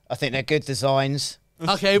 I think they're good designs.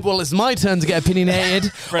 Okay, well, it's my turn to get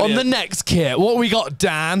opinionated on the next kit. What we got,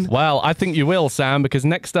 Dan? Well, I think you will, Sam, because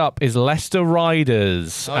next up is Leicester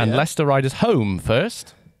Riders. Leicester Riders home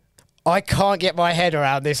first. I can't get my head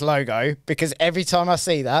around this logo because every time I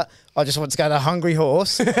see that, I just want to go to Hungry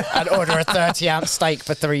Horse and order a 30-ounce steak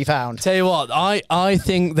for £3. Tell you what, I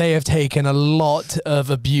think they have taken a lot of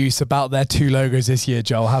abuse about their two logos this year,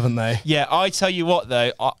 Joel, haven't they? Yeah, I tell you what,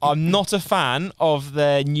 though, I'm not a fan of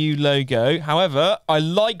their new logo. However, I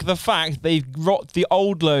like the fact they've got the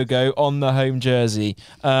old logo on the home jersey.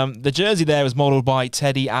 The jersey there was modelled by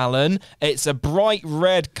Teddy Allen. It's a bright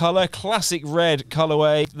red colour, classic red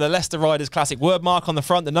colourway. The Leicester Riders classic wordmark on the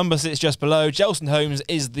front. The number sits just below. Jelston Homes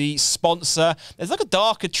is the sponsor. There's like a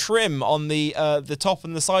darker trim on the top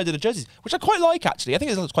and the side of the jerseys, which I quite like, actually. I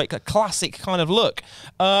think it's quite a classic kind of look.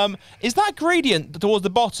 Is that gradient towards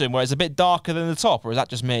the bottom where it's a bit darker than the top, or is that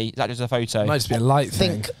just me? Is that just a photo? It might just be a light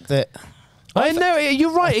thing. I know,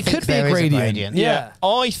 you're right. It could be a gradient. Yeah.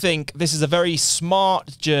 I think this is a very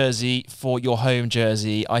smart jersey for your home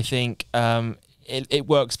jersey. I think it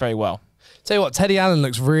works very well. Tell you what, Teddy Allen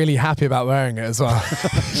looks really happy about wearing it as well.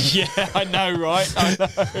 Yeah, I know, right? I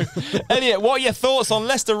know. Elliot, what are your thoughts on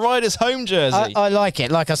Leicester Riders' home jersey? I like it.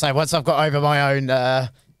 Like I say, once I've got over my own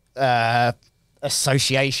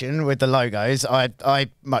association with the logos, I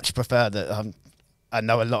much prefer that. I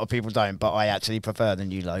know a lot of people don't, but I actually prefer the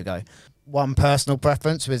new logo. One personal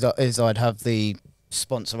preference is I'd have the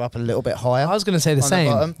sponsor up a little bit higher. I was going to say the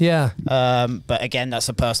same. Yeah. But again, that's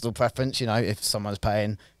a personal preference. You know, if someone's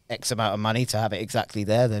paying X amount of money to have it exactly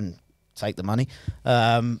there, then take the money.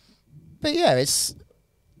 But yeah, it's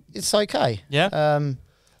okay. Yeah.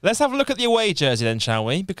 Let's have a look at the away jersey then, shall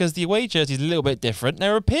we? Because the away jersey is a little bit different.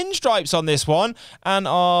 There are pinstripes on this one, and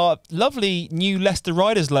our lovely new Leicester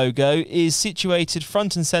Riders logo is situated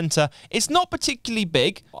front and centre. It's not particularly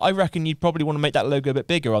big. I reckon you'd probably want to make that logo a bit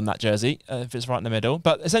bigger on that jersey if it's right in the middle.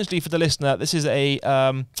 But essentially, for the listener, this is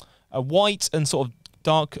a white and sort of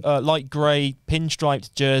dark light grey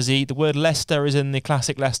pinstriped jersey. The word Leicester is in the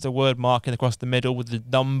classic Leicester word marking across the middle with the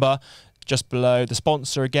number just below. The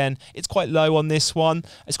sponsor, again, it's quite low on this one.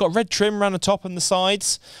 It's got red trim around the top and the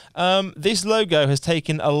sides. This logo has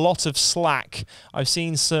taken a lot of slack. I've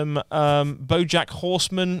seen some BoJack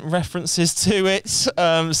Horseman references to it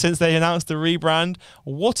since they announced the rebrand.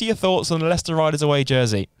 What are your thoughts on the Leicester Riders away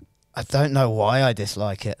jersey? I don't know why I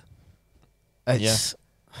dislike it. I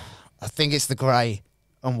think it's the grey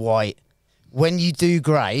and white. When you do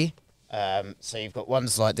grey So you've got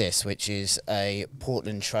ones like this, which is a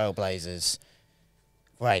Portland Trailblazers.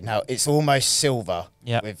 Right, now it's almost silver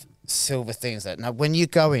with silver things there. Now, when you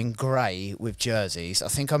go in grey with jerseys, I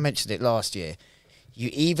think I mentioned it last year, you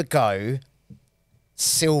either go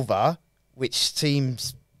silver, which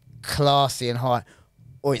seems classy and high,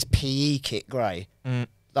 or it's PE kit grey.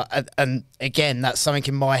 And again, that's something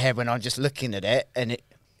in my head when I'm just looking at it, and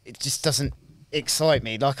it just doesn't excite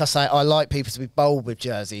me. Like I say, I like people to be bold with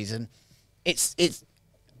jerseys, and it's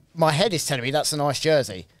my head is telling me that's a nice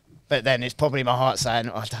jersey, but then it's probably my heart saying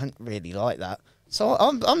I don't really like that. So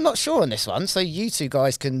I'm not sure on this one. So you two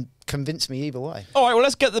guys can convince me either way. All right, well,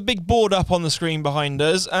 let's get the big board up on the screen behind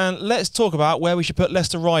us, and let's talk about where we should put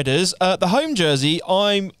Leicester Riders. The home jersey,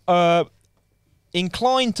 I'm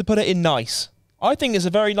inclined to put it in nice. I think it's a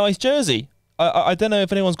very nice jersey. I don't know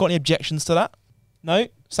if anyone's got any objections to that. No?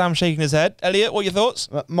 Sam's shaking his head. Elliot, what are your thoughts?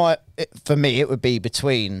 For me, it would be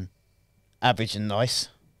between average and nice.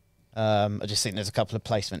 I just think there's a couple of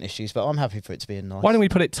placement issues, but I'm happy for it to be in nice. Why don't we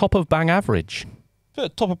put it top of bang average? Put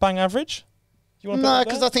it top of bang average? No,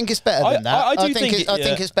 because I think it's better than that. I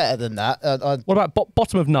think it's better than that. What about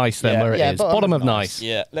bottom of nice then, where it is? Bottom of nice.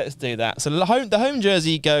 Yeah, let's do that. So the home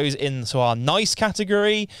jersey goes into our nice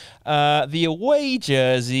category. The away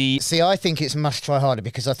jersey. See, I think it's must try harder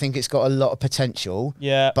because I think it's got a lot of potential.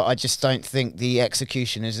 Yeah. But I just don't think the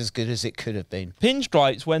execution is as good as it could have been.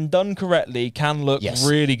 Pinstripes, when done correctly, can look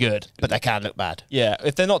really good. But they can look bad. Yeah,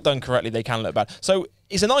 if they're not done correctly, they can look bad. So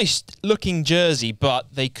it's a nice looking jersey,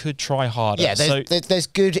 but they could try harder. Yeah, there's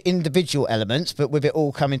good individual elements, but with it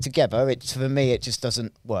all coming together, for me, it just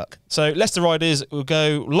doesn't work. So Leicester Riders will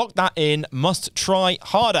go lock that in, must try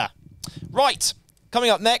harder. Right, coming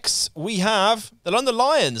up next, we have the London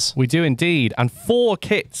Lions. We do indeed, and 4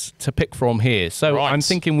 kits to pick from here. So I'm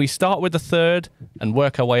thinking we start with the third and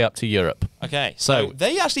work our way up to Europe. Okay, so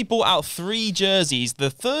they actually bought out 3 jerseys. The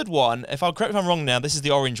third one, if I'm correct if I'm wrong now, this is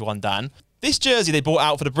the orange one, Dan. This jersey they bought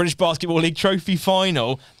out for the British Basketball League Trophy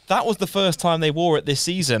Final. That was the first time they wore it this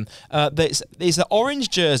season. It's an orange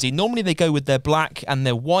jersey. Normally they go with their black and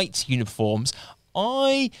their white uniforms.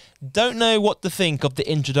 I don't know what to think of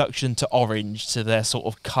the introduction to orange to their sort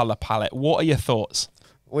of colour palette. What are your thoughts?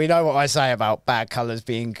 We know what I say about bad colours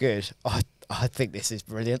being good. I think this is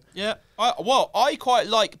brilliant. Yeah. I quite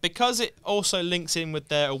like, because it also links in with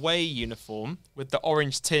their away uniform, with the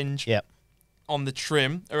orange tinge. Yep. On the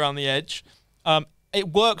trim around the edge. It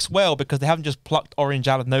works well because they haven't just plucked orange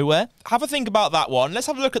out of nowhere. Have a think about that one. Let's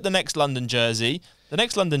have a look at the next London jersey. The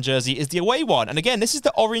next London jersey is the away one. And again, this is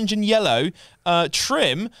the orange and yellow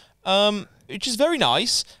trim, which is very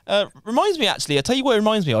nice. Reminds me, actually, I'll tell you what it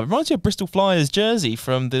reminds me of. It reminds me of Bristol Flyers jersey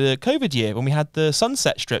from the COVID year when we had the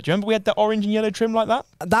sunset strip. Do you remember we had the orange and yellow trim like that?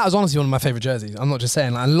 That was honestly one of my favourite jerseys. I'm not just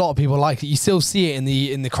saying. Like, a lot of people like it. You still see it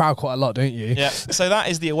in the crowd quite a lot, don't you? Yeah. So that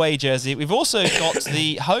is the away jersey. We've also got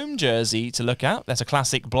the home jersey to look at. That's a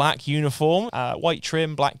classic black uniform, white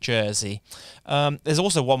trim, black jersey. There's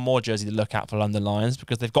also one more jersey to look at for London Lions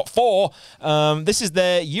because they've got 4. This is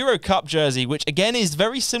their Euro Cup jersey, which again is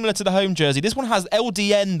very similar to the home jersey. This one has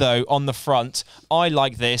LDN though on the front. I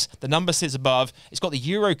like this. The number sits above. It's got the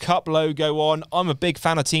Euro Cup logo on. I'm a big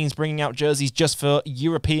fan of teams bringing out jerseys just for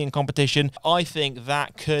European competition. I think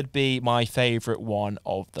that could be my favourite one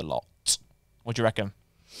of the lot. What do you reckon?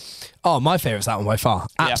 Oh, my favourite's that one by far.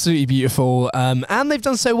 Absolutely beautiful. And they've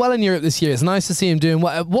done so well in Europe this year. It's nice to see them doing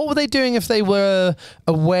what were they doing if they were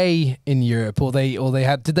away in Europe, or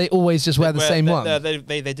did they always just wear the same one?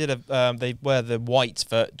 They wear the white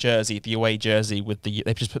jersey, the away jersey with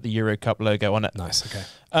they've just put the Euro Cup logo on it. Nice, okay.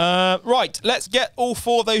 Right, let's get all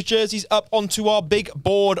 4 of those jerseys up onto our big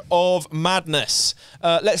board of madness.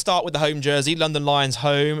 Let's start with the home jersey, London Lions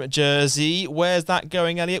home jersey. Where's that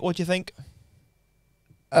going, Elliot? What do you think?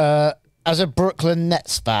 As a Brooklyn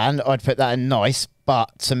Nets fan, I'd put that in nice,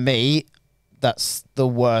 but to me, that's the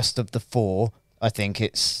worst of the 4. I think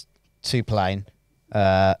it's too plain.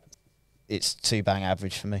 It's too bang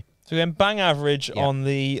average for me. So again, bang average on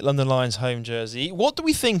the London Lions home jersey. What do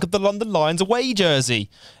we think of the London Lions away jersey?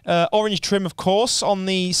 Orange trim, of course, on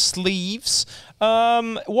the sleeves.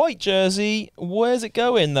 White jersey, where's it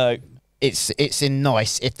going, though? It's in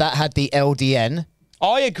nice. If that had the LDN...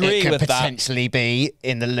 I agree with that. It could potentially be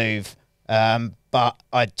in the Louvre, but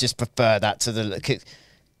I just prefer that to the...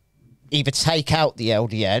 Either take out the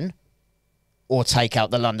LDN or take out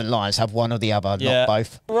the London Lions. Have one or the other, not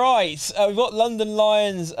both. Right, we've got London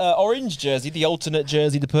Lions orange jersey, the alternate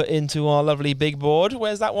jersey to put into our lovely big board.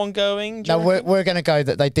 Where's that one going? No, we're going to go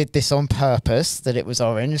that they did this on purpose, that it was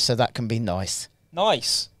orange, so that can be nice.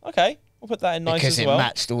 Nice. Okay. We'll put that in nice because as well. it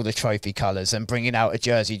matched all the trophy colours, and bringing out a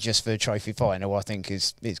jersey just for the trophy final, I think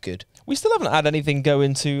is good. We still haven't had anything go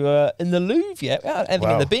into in the Louvre yet. We haven't had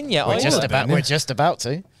anything in the bin yet. We're either. just about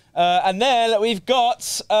to. And then we've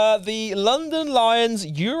got the London Lions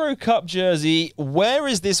Euro Cup jersey. Where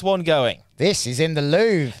is this one going? This is in the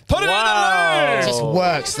Louvre. Put it in the Louvre! It just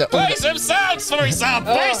works. Play some sounds for me, Sam.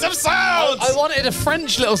 Play some sounds. I wanted a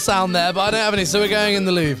French little sound there, but I don't have any, so we're going in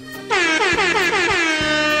the Louvre.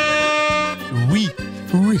 Oui.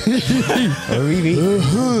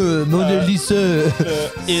 Mona Lisa.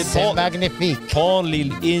 C'est magnifique. Prends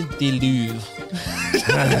l'île in the Louvre.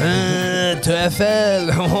 To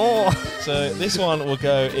Eiffel. So this one will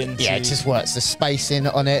go into... Yeah, it just works. The spacing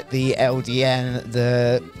on it, the LDN,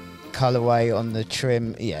 the colourway on the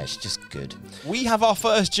trim. Yeah, it's just good. We have our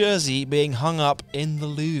first jersey being hung up in the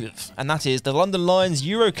Louvre, and that is the London Lions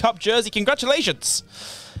Euro Cup jersey. Congratulations!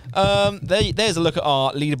 There's a look at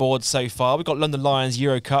our leaderboard so far. We've got London Lions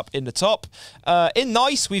Euro Cup in the top. In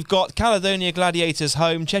nice, we've got Caledonia Gladiators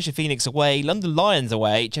home, Cheshire Phoenix away, London Lions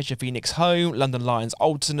away, Cheshire Phoenix home, London Lions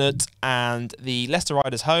alternate, and the Leicester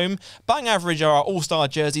Riders home. Bang average are our all-star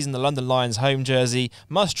jerseys and the London Lions home jersey.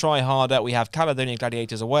 Must try harder, we have Caledonia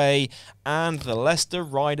Gladiators away and the Leicester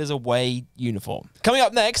Riders away uniform. Coming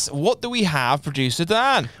up next, what do we have, producer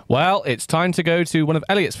Dan? Well, it's time to go to one of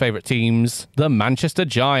Elliott's favourite teams, the Manchester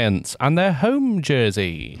Giants, and their home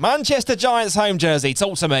jersey. Manchester Giants home jersey,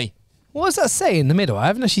 talk to me. What does that say in the middle? I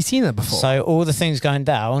haven't actually seen that before. So all the things going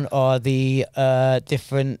down are the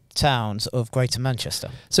different towns of Greater Manchester.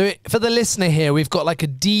 So for the listener here, we've got like a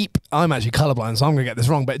deep, I'm actually colourblind, so I'm going to get this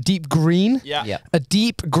wrong, but a deep green. Yeah. A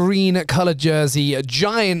deep green coloured jersey,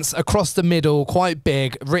 Giants across the middle, quite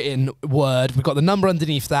big, written word. We've got the number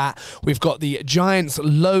underneath that. We've got the Giants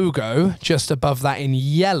logo just above that in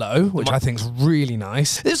yellow, which I think is really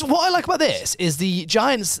nice. This what I like about this is the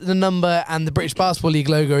Giants, the number, and the British Basketball League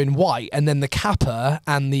logo in white, and then the kappa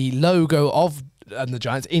and the logo of the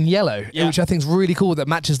Giants in yellow, which I think is really cool. That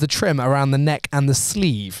matches the trim around the neck and the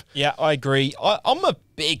sleeve. Yeah, I agree. I'm a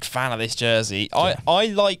big fan of this jersey. I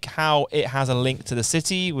like how it has a link to the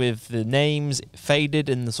city with the names faded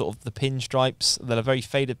and the sort of the pinstripes, the very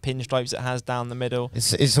faded pinstripes it has down the middle.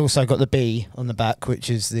 It's also got the B on the back, which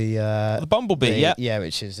is the bumblebee, yeah,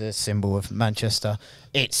 which is a symbol of Manchester.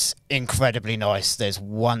 It's incredibly nice. There's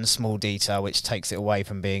one small detail which takes it away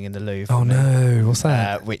from being in the Louvre. Oh no, what's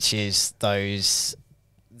that? Which is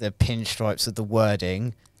the pinstripes of the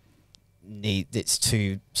wording. It's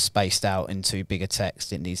too spaced out into bigger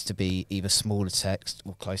text. It needs to be either smaller text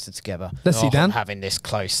or closer together. Let's see, Dan. Having this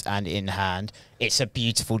close and in hand, it's a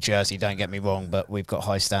beautiful jersey. Don't get me wrong, but we've got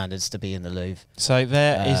high standards to be in the Louvre. So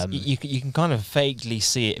there is. You can kind of vaguely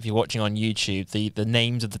see it if you're watching on YouTube. The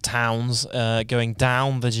names of the towns going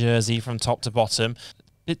down the jersey from top to bottom.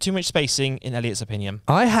 Bit too much spacing, in Elliott's opinion.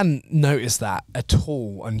 I hadn't noticed that at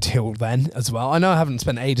all until then as well. I know I haven't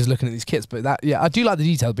spent ages looking at these kits, but I do like the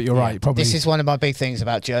detail, but you're right. Probably. This is one of my big things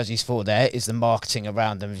about jerseys for there is the marketing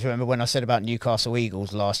around them. Do you remember when I said about Newcastle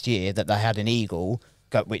Eagles last year that they had an eagle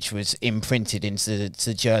which was imprinted into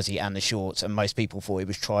the jersey and the shorts, and most people thought it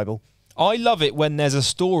was tribal? I love it when there's a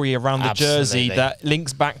story around the jersey Absolutely. that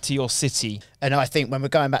links back to your city. And I think when we're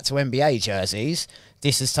going back to NBA jerseys,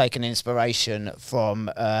 this has taken inspiration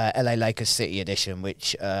from LA Lakers City Edition,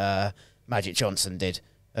 which Magic Johnson did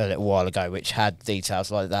a little while ago, which had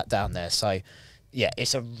details like that down there. So, yeah,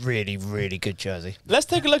 it's a really, really good jersey. Let's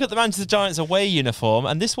take a look at the Manchester Giants away uniform,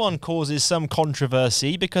 and this one causes some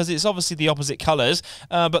controversy because it's obviously the opposite colours,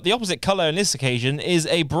 but the opposite colour on this occasion is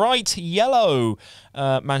a bright yellow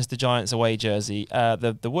Manchester Giants away jersey.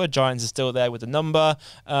 The word Giants is still there with the number,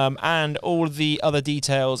 and all of the other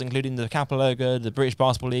details, including the Kappa logo, the British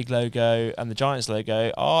Basketball League logo, and the Giants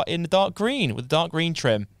logo, are in the dark green with the dark green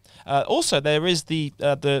trim. Also, there is the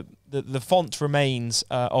font remains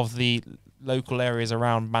of the local areas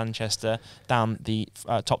around Manchester down the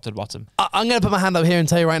top to the bottom. I'm going to put my hand up here and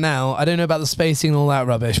tell you right now, I don't know about the spacing and all that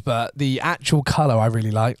rubbish, but the actual colour I really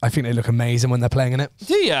like. I think they look amazing when they're playing in it.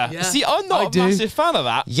 Do you? Yeah. See, I'm not a massive fan of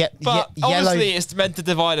that. But obviously it's meant to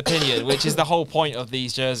divide opinion, which is the whole point of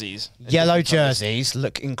these jerseys. Yellow jerseys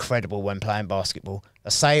look incredible when playing basketball. I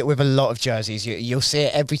say it with a lot of jerseys. You'll see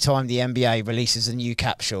it every time the NBA releases a new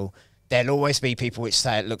capsule. There'll always be people which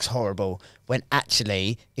say it looks horrible, when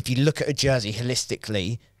actually, if you look at a jersey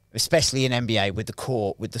holistically, especially in NBA with the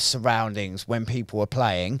court, with the surroundings, when people are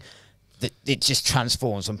playing, it just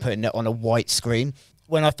transforms when putting it on a white screen.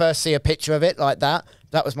 When I first see a picture of it like that,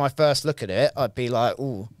 that was my first look at it, I'd be like,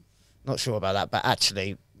 ooh, not sure about that. But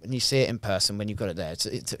actually, when you see it in person, when you've got it there,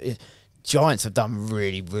 Giants have done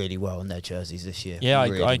really, really well on their jerseys this year. Yeah,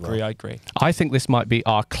 Really I agree. well. I agree. I think this might be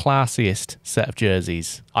our classiest set of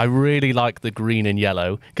jerseys. I really like the green and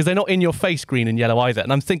yellow because they're not in your face green and yellow either.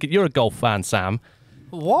 And I'm thinking you're a golf fan, Sam.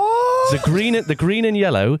 What? The green and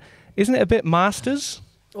yellow, isn't it a bit Masters?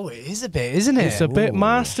 Oh, it is a bit, isn't it? It's a bit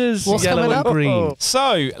Masters, What's yellow coming and up? green.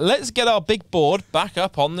 So let's get our big board back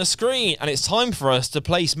up on the screen, and it's time for us to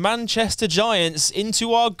place Manchester Giants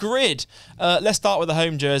into our grid. Let's start with the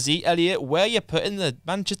home jersey. Elliot, where you putting the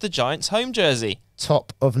Manchester Giants home jersey?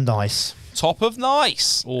 Top of nice. Top of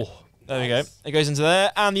nice. Oh, there we go. It goes into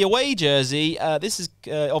there. And the away jersey, this is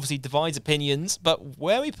obviously divides opinions, but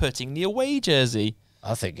where are we putting the away jersey?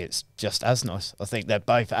 I think it's just as nice. I think they're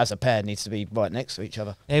both, as a pair, needs to be right next to each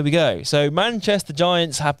other. Here we go. So Manchester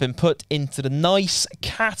Giants have been put into the nice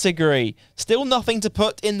category. Still nothing to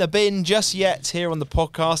put in the bin just yet here on the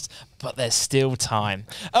podcast, but there's still time.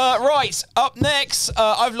 Right, up next,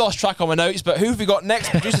 I've lost track on my notes, but who have we got next?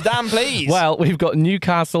 Producer Dan, please. Well, we've got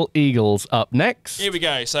Newcastle Eagles up next. Here we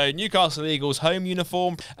go. So Newcastle Eagles home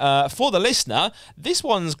uniform. For the listener, this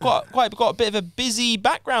one's got a bit of a busy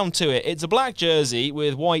background to it. It's a black jersey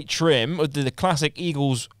with white trim with the classic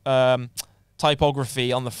Eagles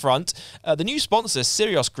typography on the front. The new sponsor,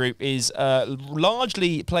 Sirius Group, is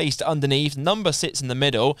largely placed underneath. Number sits in the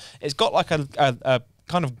middle. It's got like a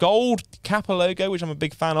kind of gold Kappa logo, which I'm a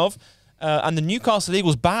big fan of. And the Newcastle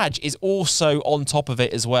Eagles badge is also on top of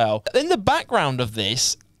it as well. In the background of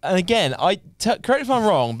this, and again, correct me if I'm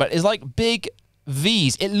wrong, but it's like big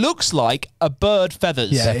V's. It looks like a bird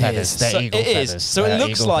feathers. Yeah, They're it feathers. is. They're So eagle it is. feathers. So it They're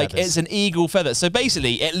looks eagle like feathers. it's an eagle feather. So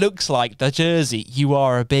basically, it looks like the jersey. You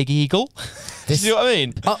are a big eagle. Do you see what I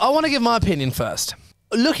mean? I want to give my opinion first.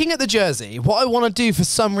 Looking at the jersey, what I want to do for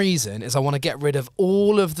some reason is I want to get rid of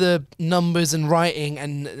all of the numbers and writing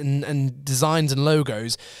and designs and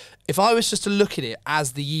logos. If I was just to look at it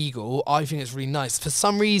as the eagle, I think it's really nice. For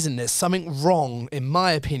some reason, there's something wrong, in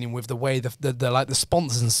my opinion, with the way the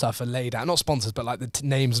sponsors and stuff are laid out. Not sponsors, but like the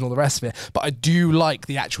names and all the rest of it. But I do like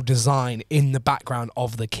the actual design in the background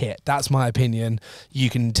of the kit. That's my opinion. You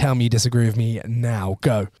can tell me you disagree with me now.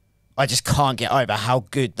 Go. I just can't get over how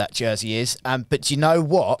good that jersey is. But do you know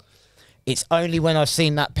what? It's only when I've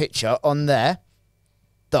seen that picture on there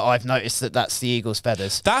that I've noticed that that's the Eagles'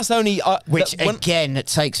 feathers. That's only... Which, again,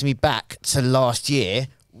 takes me back to last year.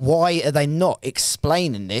 Why are they not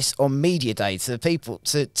explaining this on media day to the people,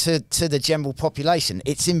 to the general population?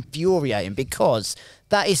 It's infuriating because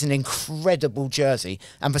that is an incredible jersey.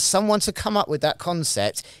 And for someone to come up with that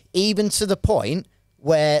concept, even to the point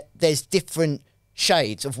where there's different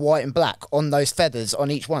shades of white and black on those feathers on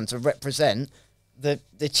each one to represent the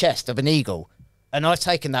chest of an eagle. And I've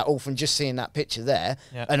taken that all from just seeing that picture there,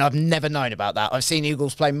 and I've never known about that. I've seen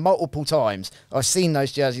Eagles play multiple times. I've seen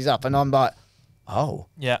those jerseys up, and I'm like, oh.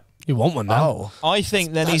 Yeah. You want one now? Oh. I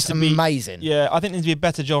think there needs That's to be... amazing. Yeah, I think there needs to be a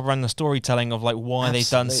better job around the storytelling of like why they've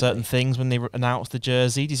done certain things when they announce the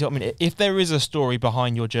jersey. Do you see what I mean? If there is a story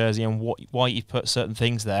behind your jersey and why you've put certain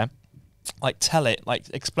things there, like tell it, like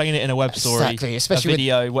explain it in a web story, Exactly, especially a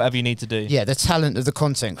video, whatever you need to do. Yeah, the talent of the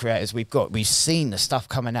content creators we've got. We've seen the stuff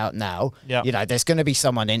coming out now. Yeah. You know, there's going to be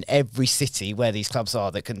someone in every city where these clubs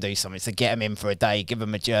are that can do something to get them in for a day, give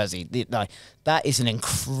them a jersey. That is an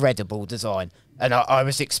incredible design. And I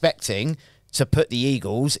was expecting to put the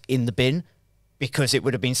Eagles in the bin because it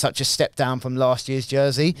would have been such a step down from last year's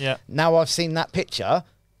jersey. Yeah. Now I've seen that picture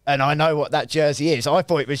and I know what that jersey is. I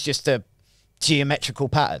thought it was just a geometrical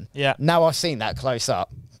pattern. Yeah. Now I've seen that close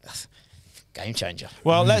up. Game changer.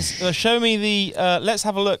 Well, let's show me the. Let's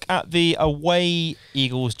have a look at the away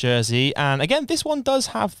Eagles jersey, and again, this one does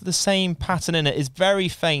have the same pattern in it. It's very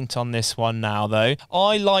faint on this one now, though.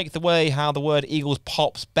 I like the way how the word Eagles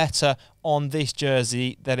pops better on this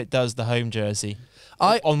jersey than it does the home jersey.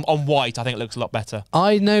 On white, I think it looks a lot better.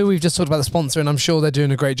 I know we've just talked about the sponsor, and I'm sure they're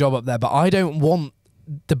doing a great job up there, but I don't want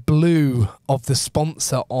the blue of the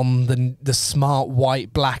sponsor on the smart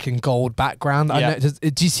white, black and gold background. Yeah.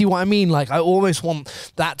 Do you see what I mean? Like, I almost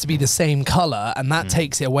want that to be the same colour, and that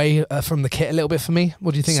takes it away from the kit a little bit for me.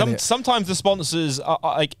 What do you think, Elliot? Sometimes the sponsors, are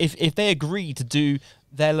like, if they agree to do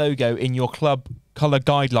their logo in your club colour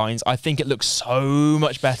guidelines, I think it looks so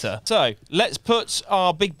much better. So let's put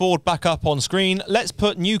our big board back up on screen. Let's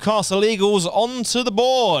put Newcastle Eagles onto the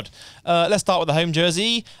board. Let's start with the home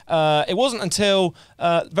jersey. It wasn't until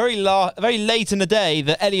very late in the day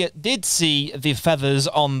that Elliott did see the feathers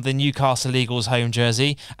on the Newcastle Eagles home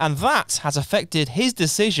jersey, and that has affected his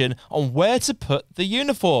decision on where to put the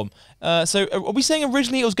uniform. So are we saying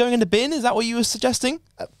originally it was going in the bin? Is that what you were suggesting?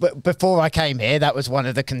 But before I came here, that was one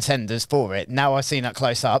of the contenders for it. Now I've seen that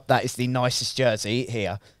close up. That is the nicest jersey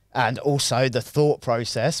here. And also the thought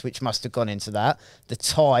process, which must have gone into that, the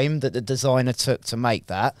time that the designer took to make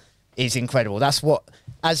that is incredible. That's what,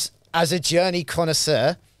 as a journey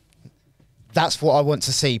connoisseur, that's what I want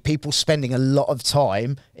to see. People spending a lot of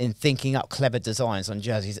time in thinking up clever designs on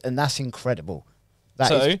jerseys, and that's incredible.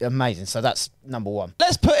 That is amazing. So that's number one.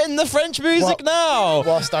 Let's put in the French music now.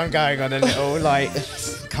 Whilst I'm going on a little, like,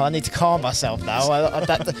 I need to calm myself now.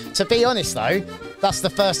 To be honest, though, that's the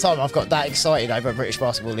first time I've got that excited over a British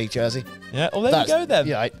Basketball League jersey. Yeah, well, there you go then.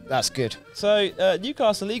 Yeah, that's good. So,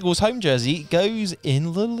 Newcastle Eagles home jersey goes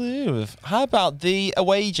in the Louvre. How about the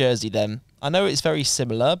away jersey then? I know it's very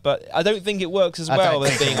similar, but I don't think it works as well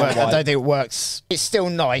than being on white. I don't think it works. It's still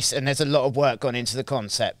nice, and there's a lot of work gone into the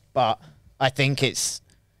concept, but I think it's,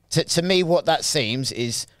 to me, what that seems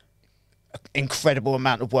is an incredible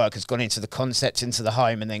amount of work has gone into the concept, into the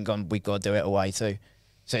home, and then gone, we've got to do it away too.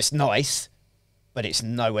 So it's nice, but it's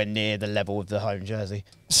nowhere near the level of the home jersey.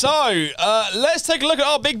 So, let's take a look at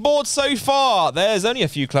our big board so far. There's only a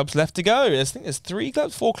few clubs left to go. I think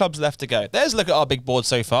there's 4 clubs left to go. There's a look at our big board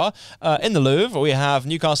so far. In the Louvre, we have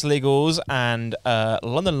Newcastle Eagles and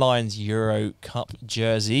London Lions Euro Cup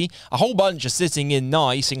jersey. A whole bunch are sitting in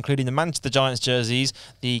nice, including the Manchester Giants jerseys,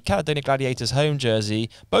 the Caledonia Gladiators home jersey,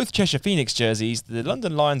 both Cheshire Phoenix jerseys, the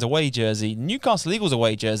London Lions away jersey, Newcastle Eagles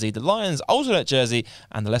away jersey, the Lions alternate jersey,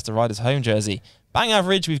 and the Leicester Riders home jersey. Bang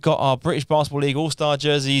average, we've got our British Basketball League All-Star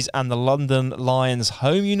jerseys and the London Lions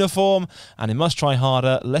home uniform, and in Must Try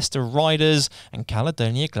Harder, Leicester Riders and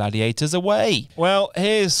Caledonia Gladiators away. Well,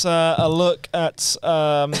 here's a look at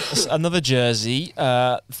another jersey,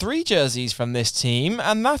 3 jerseys from this team,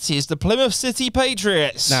 and that is the Plymouth City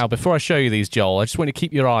Patriots. Now, before I show you these, Joel, I just want you to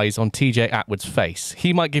keep your eyes on TJ Atwood's face.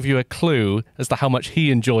 He might give you a clue as to how much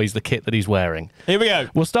he enjoys the kit that he's wearing. Here we go.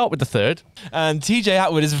 We'll start with the third. And TJ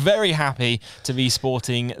Atwood is very happy to be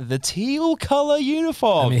sporting the teal colour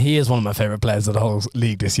uniform. I mean, he is one of my favourite players of the whole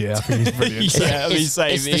league this year. I think he's brilliant. Yeah, it's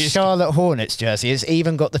the Charlotte Hornets jersey. It's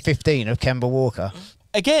even got the 15 of Kemba Walker.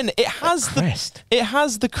 Again, it has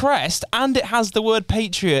the crest, and it has the word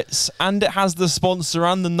Patriots, and it has the sponsor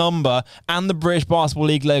and the number and the British Basketball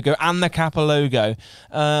League logo and the Kappa logo.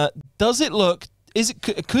 Does it look?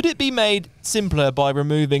 Could it be made simpler by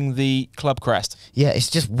removing the club crest? Yeah, it's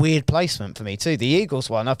just weird placement for me too. The Eagles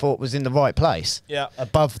one I thought was in the right place. Yeah.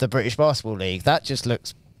 Above the British Basketball League. That just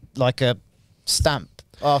looks like a stamp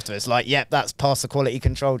afterwards. Like, yep, that's past the quality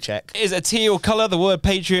control check. It is a teal colour. The word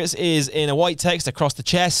Patriots is in a white text across the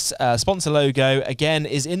chest. Sponsor logo, again,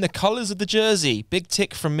 is in the colours of the jersey. Big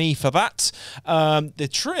tick from me for that. The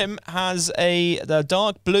trim has the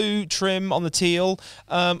dark blue trim on the teal.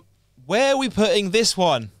 Where are we putting this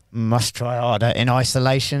one? Must Try Harder. In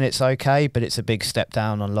isolation, it's okay, but it's a big step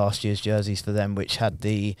down on last year's jerseys for them, which had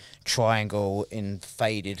the triangle in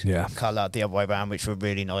faded colour the other way around, which were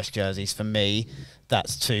really nice jerseys. For me,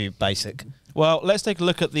 that's too basic. Well, let's take a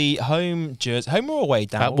look at the home jersey. Home or away,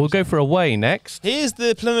 Dan? We'll go for away next. Here's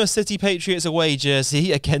the Plymouth City Patriots away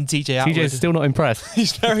jersey. Again, TJ Atwood. TJ's still not impressed.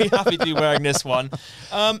 He's very happy to be wearing this one.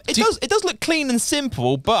 It does look clean and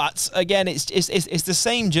simple, but again, it's the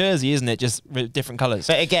same jersey, isn't it? Just with different colours.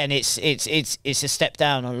 But again, it's a step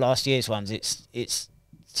down on last year's ones. It's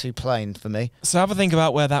too plain for me. So have a think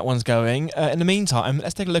about where that one's going. In the meantime,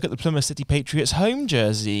 let's take a look at the Plymouth City Patriots home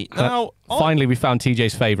jersey. Now, finally, we found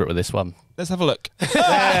TJ's favourite with this one. Let's have a look.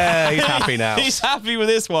 Yeah, he's happy now. He's happy with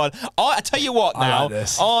this one. I tell you what now.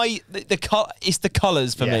 It's the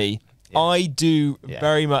colours for me. Yeah. I do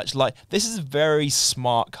very much like. This is a very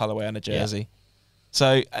smart colourway on a jersey. Yeah.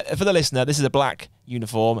 So for the listener, this is a black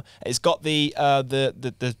uniform. It's got the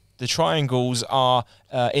triangles are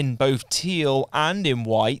in both teal and in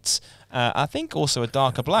white. I think also a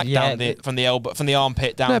darker black down from the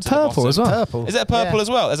armpit down to purple the as well. Purple. Is it a purple as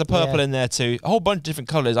well? There's a purple in there too. A whole bunch of different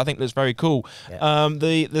colours. I think looks very cool. Yeah.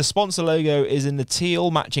 The sponsor logo is in the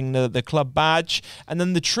teal, matching the club badge, and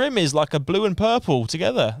then the trim is like a blue and purple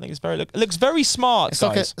together. I think it looks very smart.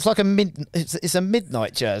 It's like a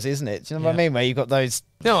midnight jersey, isn't it? Do you know what I mean? Where you've got those.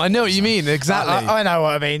 No, I know what you mean exactly. I know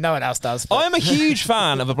what I mean. No one else does. But. I'm a huge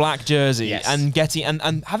fan of a black jersey and getting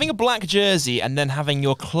and having a black jersey and then having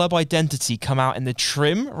your club identity come out in the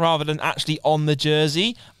trim rather than actually on the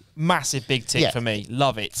jersey. Massive big tick for me.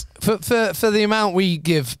 Love it. For the amount we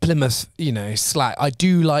give Plymouth, slack, I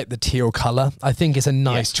do like the teal colour. I think it's a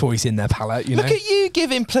nice choice in their palette. Look at you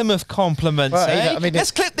giving Plymouth compliments. Well,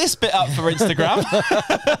 let's clip this bit up for Instagram.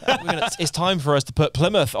 It's time for us to put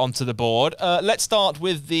Plymouth onto the board. Let's start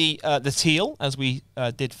with the teal, as we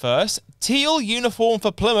did first. Teal uniform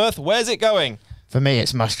for Plymouth. Where's it going? For me,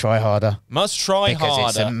 it's Must Try Harder. Must Try Harder.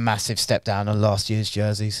 Because it's a massive step down on last year's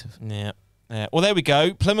jerseys. Yeah. Well, there we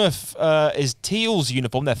go. Plymouth is Teal's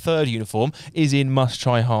uniform, their third uniform, is in Must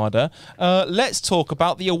Try Harder. Let's talk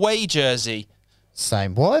about the away jersey.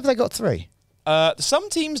 Same. Why have they got 3? Some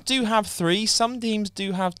teams do have 3, some teams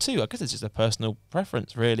do have 2. I guess it's just a personal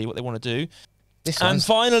preference, really, what they want to do. And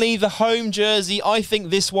finally, the home jersey. I think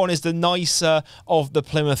this one is the nicer of the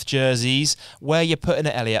Plymouth jerseys. Where you putting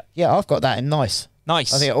it, Elliot? Yeah, I've got that in nice.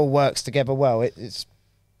 Nice. I think it all works together well. It's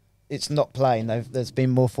not plain. There's been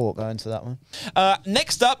more thought going to that one.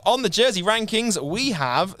 Next up on the jersey rankings, we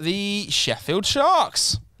have the Sheffield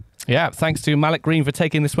Sharks. Yeah, thanks to Malik Green for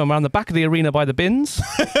taking this one around the back of the arena by the bins.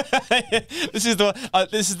 I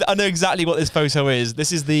know exactly what this photo is.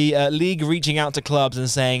 This is the league reaching out to clubs and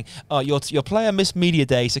saying, your player missed media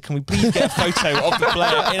day, so can we please get a photo of the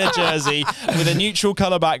player in a jersey with a neutral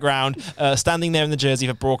colour background, standing there in the jersey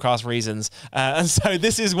for broadcast reasons. And so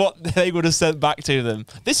this is what they would have sent back to them.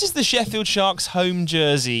 This is the Sheffield Sharks home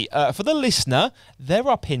jersey. For the listener, there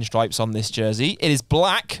are pinstripes on this jersey. It is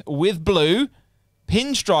black with blue.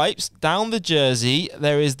 Pinstripes down the jersey.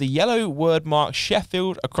 There is the yellow word mark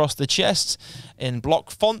Sheffield across the chest in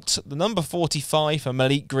block font. The number 45 for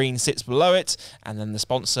Malik Green sits below it, and then the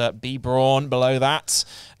sponsor B Braun below that.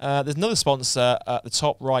 There's another sponsor at the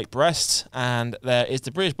top right breast, and there is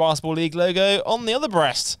the British Basketball League logo on the other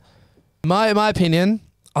breast. My opinion,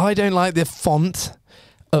 I don't like the font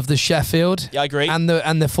of the Sheffield. Yeah, I agree. And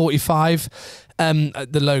the 45.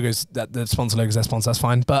 The logos, the sponsor logos, their sponsor, that's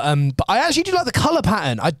fine. But I actually do like the colour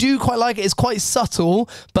pattern. I do quite like it. It's quite subtle,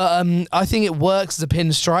 but I think it works as a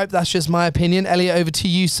pinstripe. That's just my opinion. Elliot, over to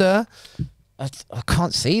you, sir. I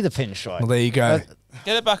can't see the pinstripe. Well, there you go.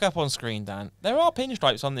 Get it back up on screen, Dan. There are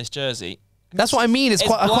pinstripes on this jersey. That's what I mean.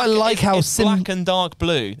 I quite like how it's black and dark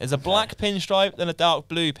blue. There's a black pinstripe, then a dark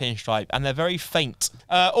blue pinstripe, and they're very faint.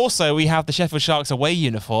 Also, we have the Sheffield Sharks away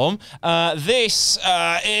uniform. This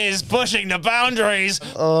is pushing the boundaries.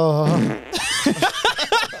 Oh.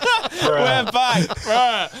 We're back.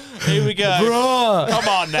 Here we go. Come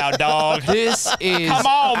on now, dog. This is Come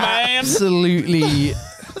on, man. Absolutely.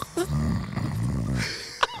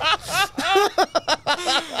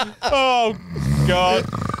 Oh, God.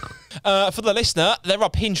 For the listener, there are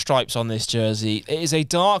pinstripes on this jersey. It is a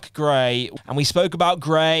dark grey, and we spoke about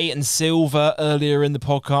grey and silver earlier in the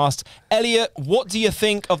podcast. Elliot, what do you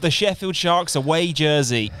think of the Sheffield Sharks away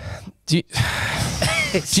jersey? Do you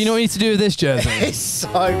know what you need to do with this jersey? It's so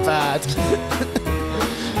bad.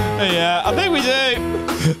 Yeah, I think we do.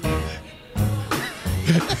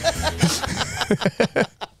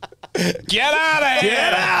 Get out of here!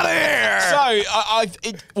 Get out of here! So,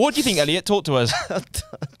 what do you think, Elliot? Talk to us.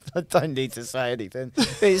 I don't need to say anything.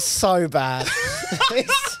 It's so bad. Does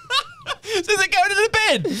it go into the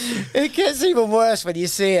bin? It gets even worse when you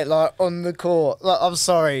see it like on the court. Like, I'm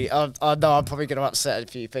sorry. I know I'm probably going to upset a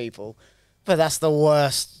few people, but that's the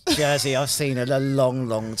worst jersey I've seen in a long,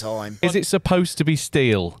 long time. Is it supposed to be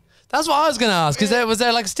steel? That's what I was going to aask. Was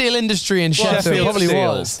there like steel industry in Sheffield? Sheffield Probably steel.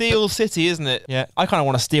 was. Steel City, isn't it? Yeah. I kind of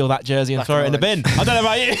want to steal that jersey and Black throw it in the and bin. I don't know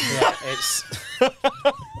about you. Yeah, it's...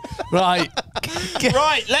 Right.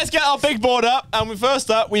 Right, let's get our big board up. And first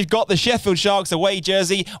up, we've got the Sheffield Sharks away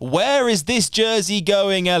jersey. Where is this jersey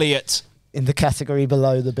going, Elliot? in the category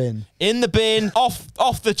below the bin. In the bin,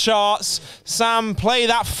 off the charts. Sam, play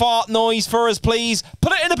that fart noise for us, please.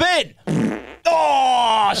 Put it in the bin.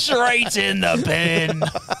 Oh, straight in the bin.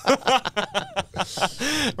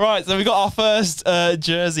 Right, so we got our first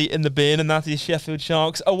jersey in the bin, and that is Sheffield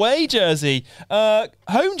Sharks away jersey.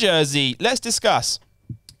 Home jersey, let's discuss.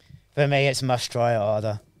 For me, it's must try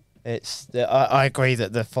harder. I agree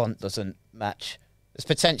that the font doesn't match. There's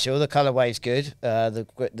potential. The colourway's good.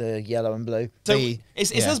 The yellow and blue. So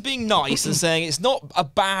it's us being nice and saying it's not a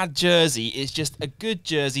bad jersey. It's just a good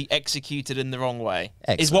jersey executed in the wrong way.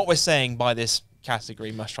 Excellent. Is what we're saying by this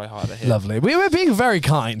category. Must try harder here. Lovely. We were being very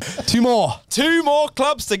kind. Two more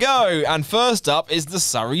clubs to go. And first up is the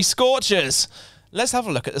Surrey Scorchers. Let's have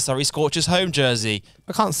a look at the Surrey Scorchers home jersey.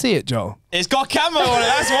 I can't see it, Joel. It's got camo on it.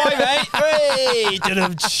 That's why, mate.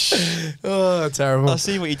 Oh, terrible. I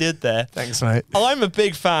see what you did there. Thanks, mate. I'm a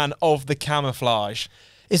big fan of the camouflage.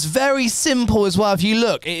 It's very simple as well. If you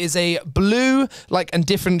look, it is a blue, and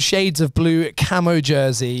different shades of blue camo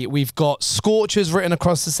jersey. We've got Scorchers written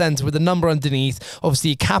across the centre with a number underneath.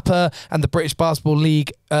 Obviously, Kappa and the British Basketball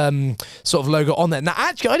League sort of logo on there. Now,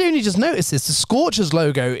 actually, I only just noticed this. The Scorchers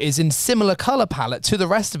logo is in similar colour palette to the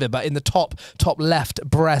rest of it, but in the top left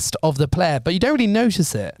breast of the player. But you don't really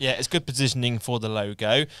notice it. Yeah, it's good positioning for the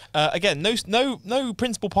logo. Again, no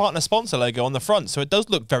principal partner sponsor logo on the front, so it does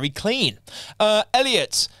look very clean.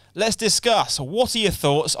 Elliot, let's discuss. What are your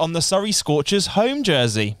thoughts on the Surrey Scorchers home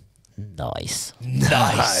jersey? nice.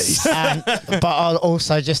 Nice. But I'll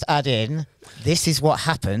also just add in, this is what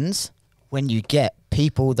happens when you get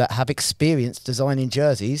people that have experience designing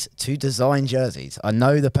jerseys to design jerseys. I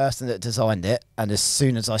know the person that designed it, and as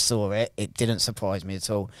soon as I saw it, it didn't surprise me at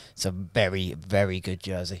all. It's a very, very good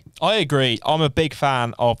jersey. I agree. I'm a big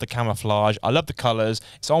fan of the camouflage. I love the colours.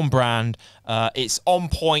 It's on brand. It's on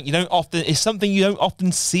point. It's something you don't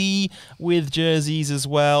often see with jerseys as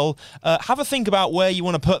well. Have a think about where you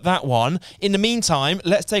want to put that one. In the meantime,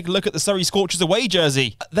 let's take a look at the Surrey Scorchers away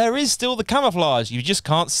jersey. There is still the camouflage. You just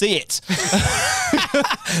can't see it.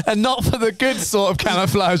 And not for the good sort of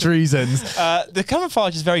camouflage reasons. The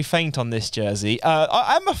camouflage is very faint on this jersey.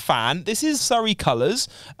 I'm a fan. This is Surrey colours.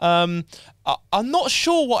 I'm not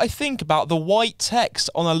sure what I think about the white text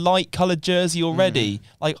on a light coloured jersey already.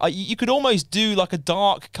 Like you could almost do like a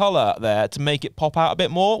dark colour there to make it pop out a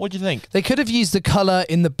bit more. What do you think? They could have used the colour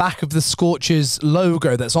in the back of the Scorchers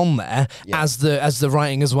logo that's on there as the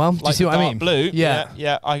writing as well. Do you see what I mean? Blue.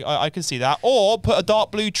 Yeah. I can see that. Or put a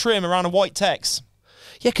dark blue trim around a white text.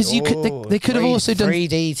 Yeah, because you could. They could have also done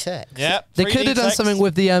 3D text. Yeah, they could have done something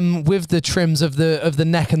with the trims of the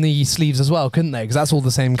neck and the sleeves as well, couldn't they? Because that's all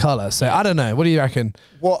the same colour. So I don't know. What do you reckon?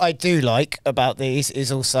 What I do like about these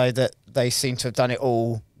is also that they seem to have done it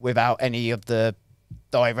all without any of the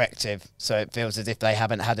directive. So it feels as if they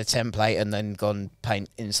haven't had a template and then gone paint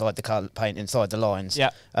inside the colour, paint inside the lines.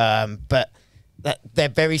 Yeah. But they're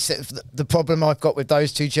very. The problem I've got with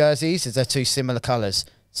those two jerseys is they're two similar colours.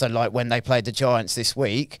 So, like, when they played the Giants this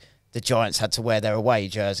week, the Giants had to wear their away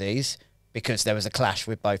jerseys because there was a clash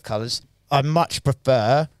with both colours. I much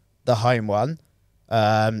prefer the home one.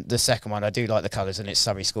 The second one, I do like the colours, and it's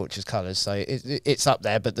Surrey Scorchers colours, so it's up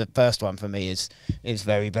there. But the first one for me is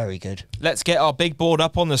very, very good. Let's get our big board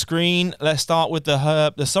up on the screen. Let's start with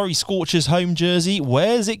the Surrey Scorchers home jersey.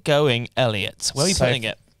 Where's it going, Elliott? Where are you putting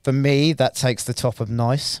it? For me, that takes the top of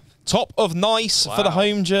nice. Top of nice for the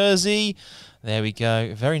home jersey. There we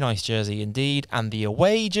go. Very nice jersey indeed. And the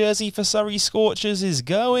away jersey for Surrey Scorchers is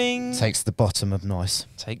going... Takes the bottom of nice.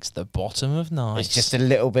 Takes the bottom of nice. It's just a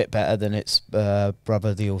little bit better than its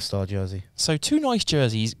brother, the All-Star jersey. So 2 nice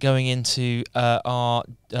jerseys going into our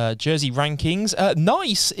jersey rankings.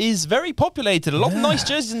 Nice is very populated. A lot of nice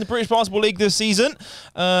jerseys in the British Basketball League this season.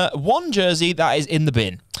 1 jersey that is in the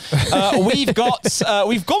bin. We've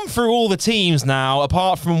gone through all the teams now,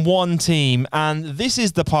 apart from 1 team, and this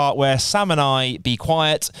is the part where Sam and I be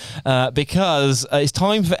quiet because it's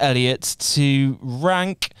time for Elliott to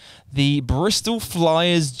rank the Bristol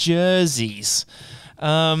Flyers jerseys.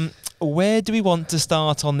 Where do we want to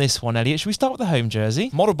start on this one, Elliott? Should we start with the home jersey?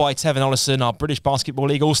 Modelled by Tevin Ollison, our British Basketball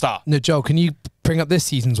League All-Star. No, Joel, can you bring up this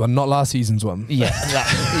season's one, not last season's one? Yeah.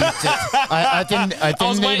 I didn't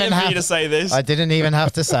even have to say this. I didn't even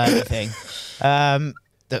have to say anything.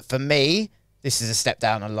 That for me, this is a step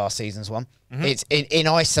down on last season's one. It's in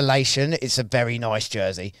isolation, it's a very nice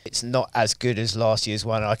jersey. It's not as good as last year's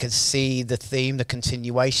one. I can see the theme, the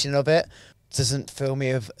continuation of it. Doesn't fill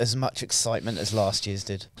me with as much excitement as last year's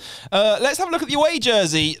did. Let's have a look at the away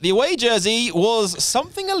jersey. The away jersey was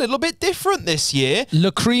something a little bit different this year.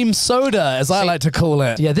 Le Cream Soda, as I like to call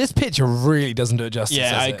it. Yeah, this picture really doesn't do it justice.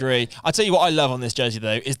 Yeah, I agree. I'll tell you what I love on this jersey,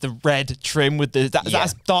 though, is the red trim with the...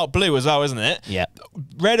 That's dark blue as well, isn't it? Yeah.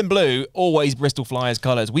 Red and blue, always Bristol Flyers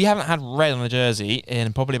colours. We haven't had red on the jersey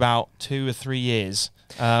in probably about 2 or 3 years.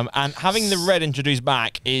 And having the red introduced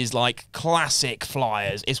back is like classic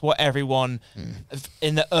Flyers. It's what everyone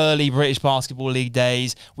in the early British Basketball League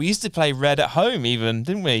days, we used to play red at home even,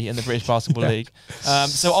 didn't we, in the British Basketball League?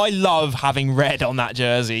 So I love having red on that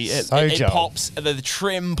jersey. It pops, the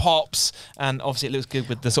trim pops, and obviously it looks good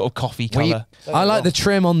with the sort of coffee colour. I like the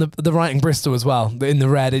trim on the writing Bristol as well, in the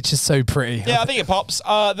red. It's just so pretty. Yeah, I think it pops.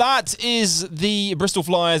 That is the Bristol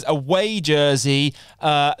Flyers away jersey.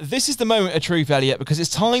 This is the moment of truth, Elliott, because it's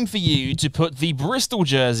time for you to put the Bristol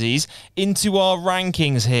jerseys into our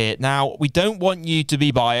rankings here. Now, we don't want you to be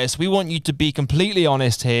biased. We want you to be completely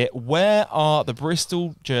honest here. Where are the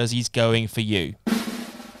Bristol jerseys going for you?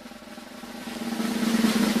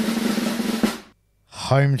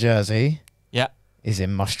 Home jersey. Yeah. Is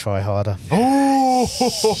in Must Try Harder. Oh!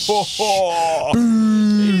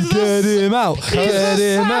 Get him out. Get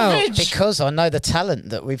him out. Because I know the talent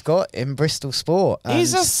that we've got in Bristol Sport.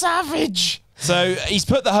 He's a savage. So he's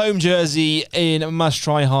put the home jersey in Must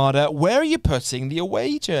Try Harder. Where are you putting the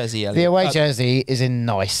away jersey, Elliott? The away jersey is in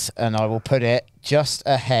nice, and I will put it just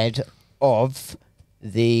ahead of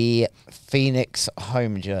the Phoenix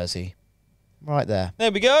home jersey. Right there.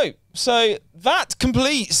 There we go. So that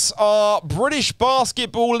completes our British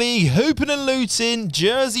Basketball League Hoopin'N'Lootin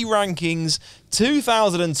jersey rankings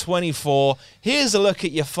 2024. Here's a look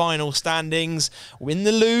at your final standings. In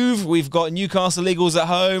the Louvre, we've got Newcastle Eagles at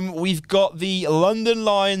home. We've got the London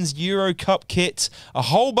Lions Euro Cup kit. A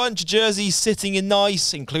whole bunch of jerseys sitting in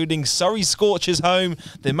nice, including Surrey Scorchers home,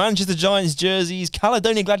 the Manchester Giants jerseys,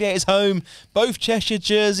 Caledonia Gladiators home, both Cheshire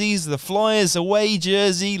jerseys, the Flyers away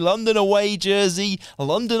jersey, London away jersey,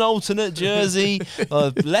 London alternate jersey,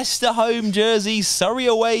 Leicester home jersey, Surrey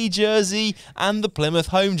away jersey, and the Plymouth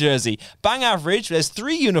home jersey. Bang average, there's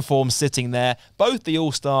 3 uniforms sitting there, both the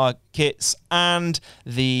All-Star kits and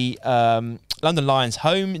the London Lions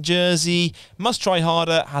home jersey. Must Try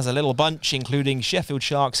Harder has a little bunch, including Sheffield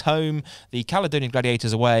Sharks home, the Caledonian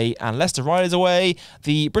Gladiators away, and Leicester Riders away.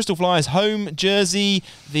 The Bristol Flyers home jersey,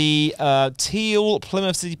 the teal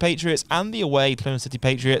Plymouth City Patriots, and the away Plymouth City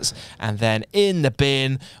Patriots. And then in the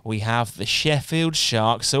bin, we have the Sheffield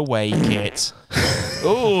Sharks away kit.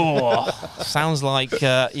 Oh, sounds like,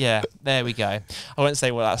 yeah, there we go. I won't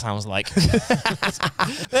say what that sounds like.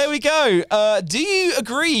 There we go. Do you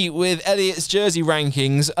agree with Elliott's jersey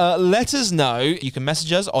rankings? Let us know. You can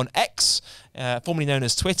message us on X, formerly known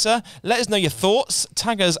as Twitter. Let us know your thoughts.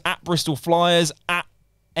 Tag us at Bristol Flyers, at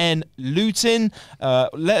Luton.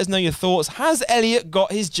 Let us know your thoughts. Has Elliott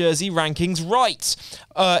got his jersey rankings right?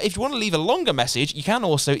 If you want to leave a longer message, you can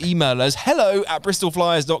also email us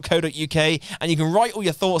hello@bristolflyers.co.uk, and you can write all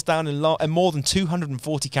your thoughts down in more than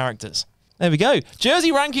 240 characters. There we go.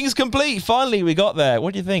 Jersey rankings complete. Finally, we got there.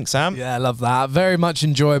 What do you think, Sam? Yeah, I love that. Very much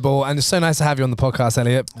enjoyable. And it's so nice to have you on the podcast,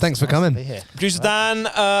 Elliott. Thanks for coming. Producer Dan,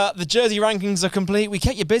 the jersey rankings are complete. We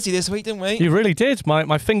kept you busy this week, didn't we? You really did.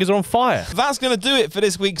 My fingers are on fire. That's going to do it for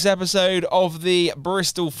this week's episode of the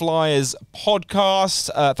Bristol Flyers podcast.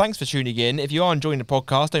 Thanks for tuning in. If you are enjoying the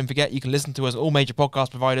podcast, don't forget you can listen to us on all major podcast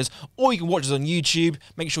providers, or you can watch us on YouTube.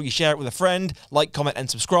 Make sure you share it with a friend. Like, comment, and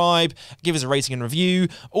subscribe. Give us a rating and review.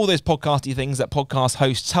 All those podcasty things that podcast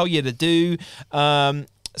hosts tell you to do.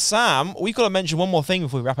 Sam, we've got to mention one more thing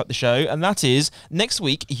before we wrap up the show, and that is next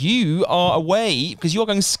week you are away because you're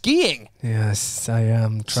going skiing. Yes, I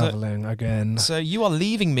am travelling again. So you are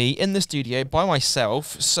leaving me in the studio by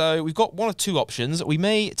myself. So we've got one of 2 options. We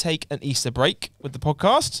may take an Easter break with the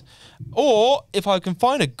podcast, or if I can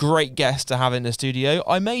find a great guest to have in the studio,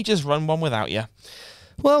 I may just run one without you.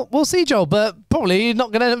 Well, we'll see, Joel, but probably you're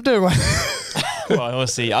not going to end up doing one. Well, we'll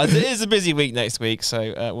see. It is a busy week next week,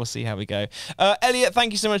 so we'll see how we go. Elliott,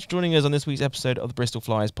 thank you so much for joining us on this week's episode of the Bristol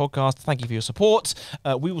Flyers podcast. Thank you for your support.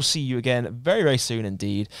 We will see you again very, very soon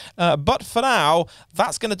indeed. But for now,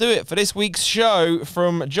 that's going to do it for this week's show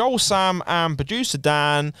from Joel, Sam, and producer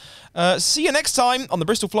Dan. See you next time on the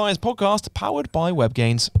Bristol Flyers podcast, powered by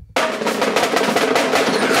WebGains.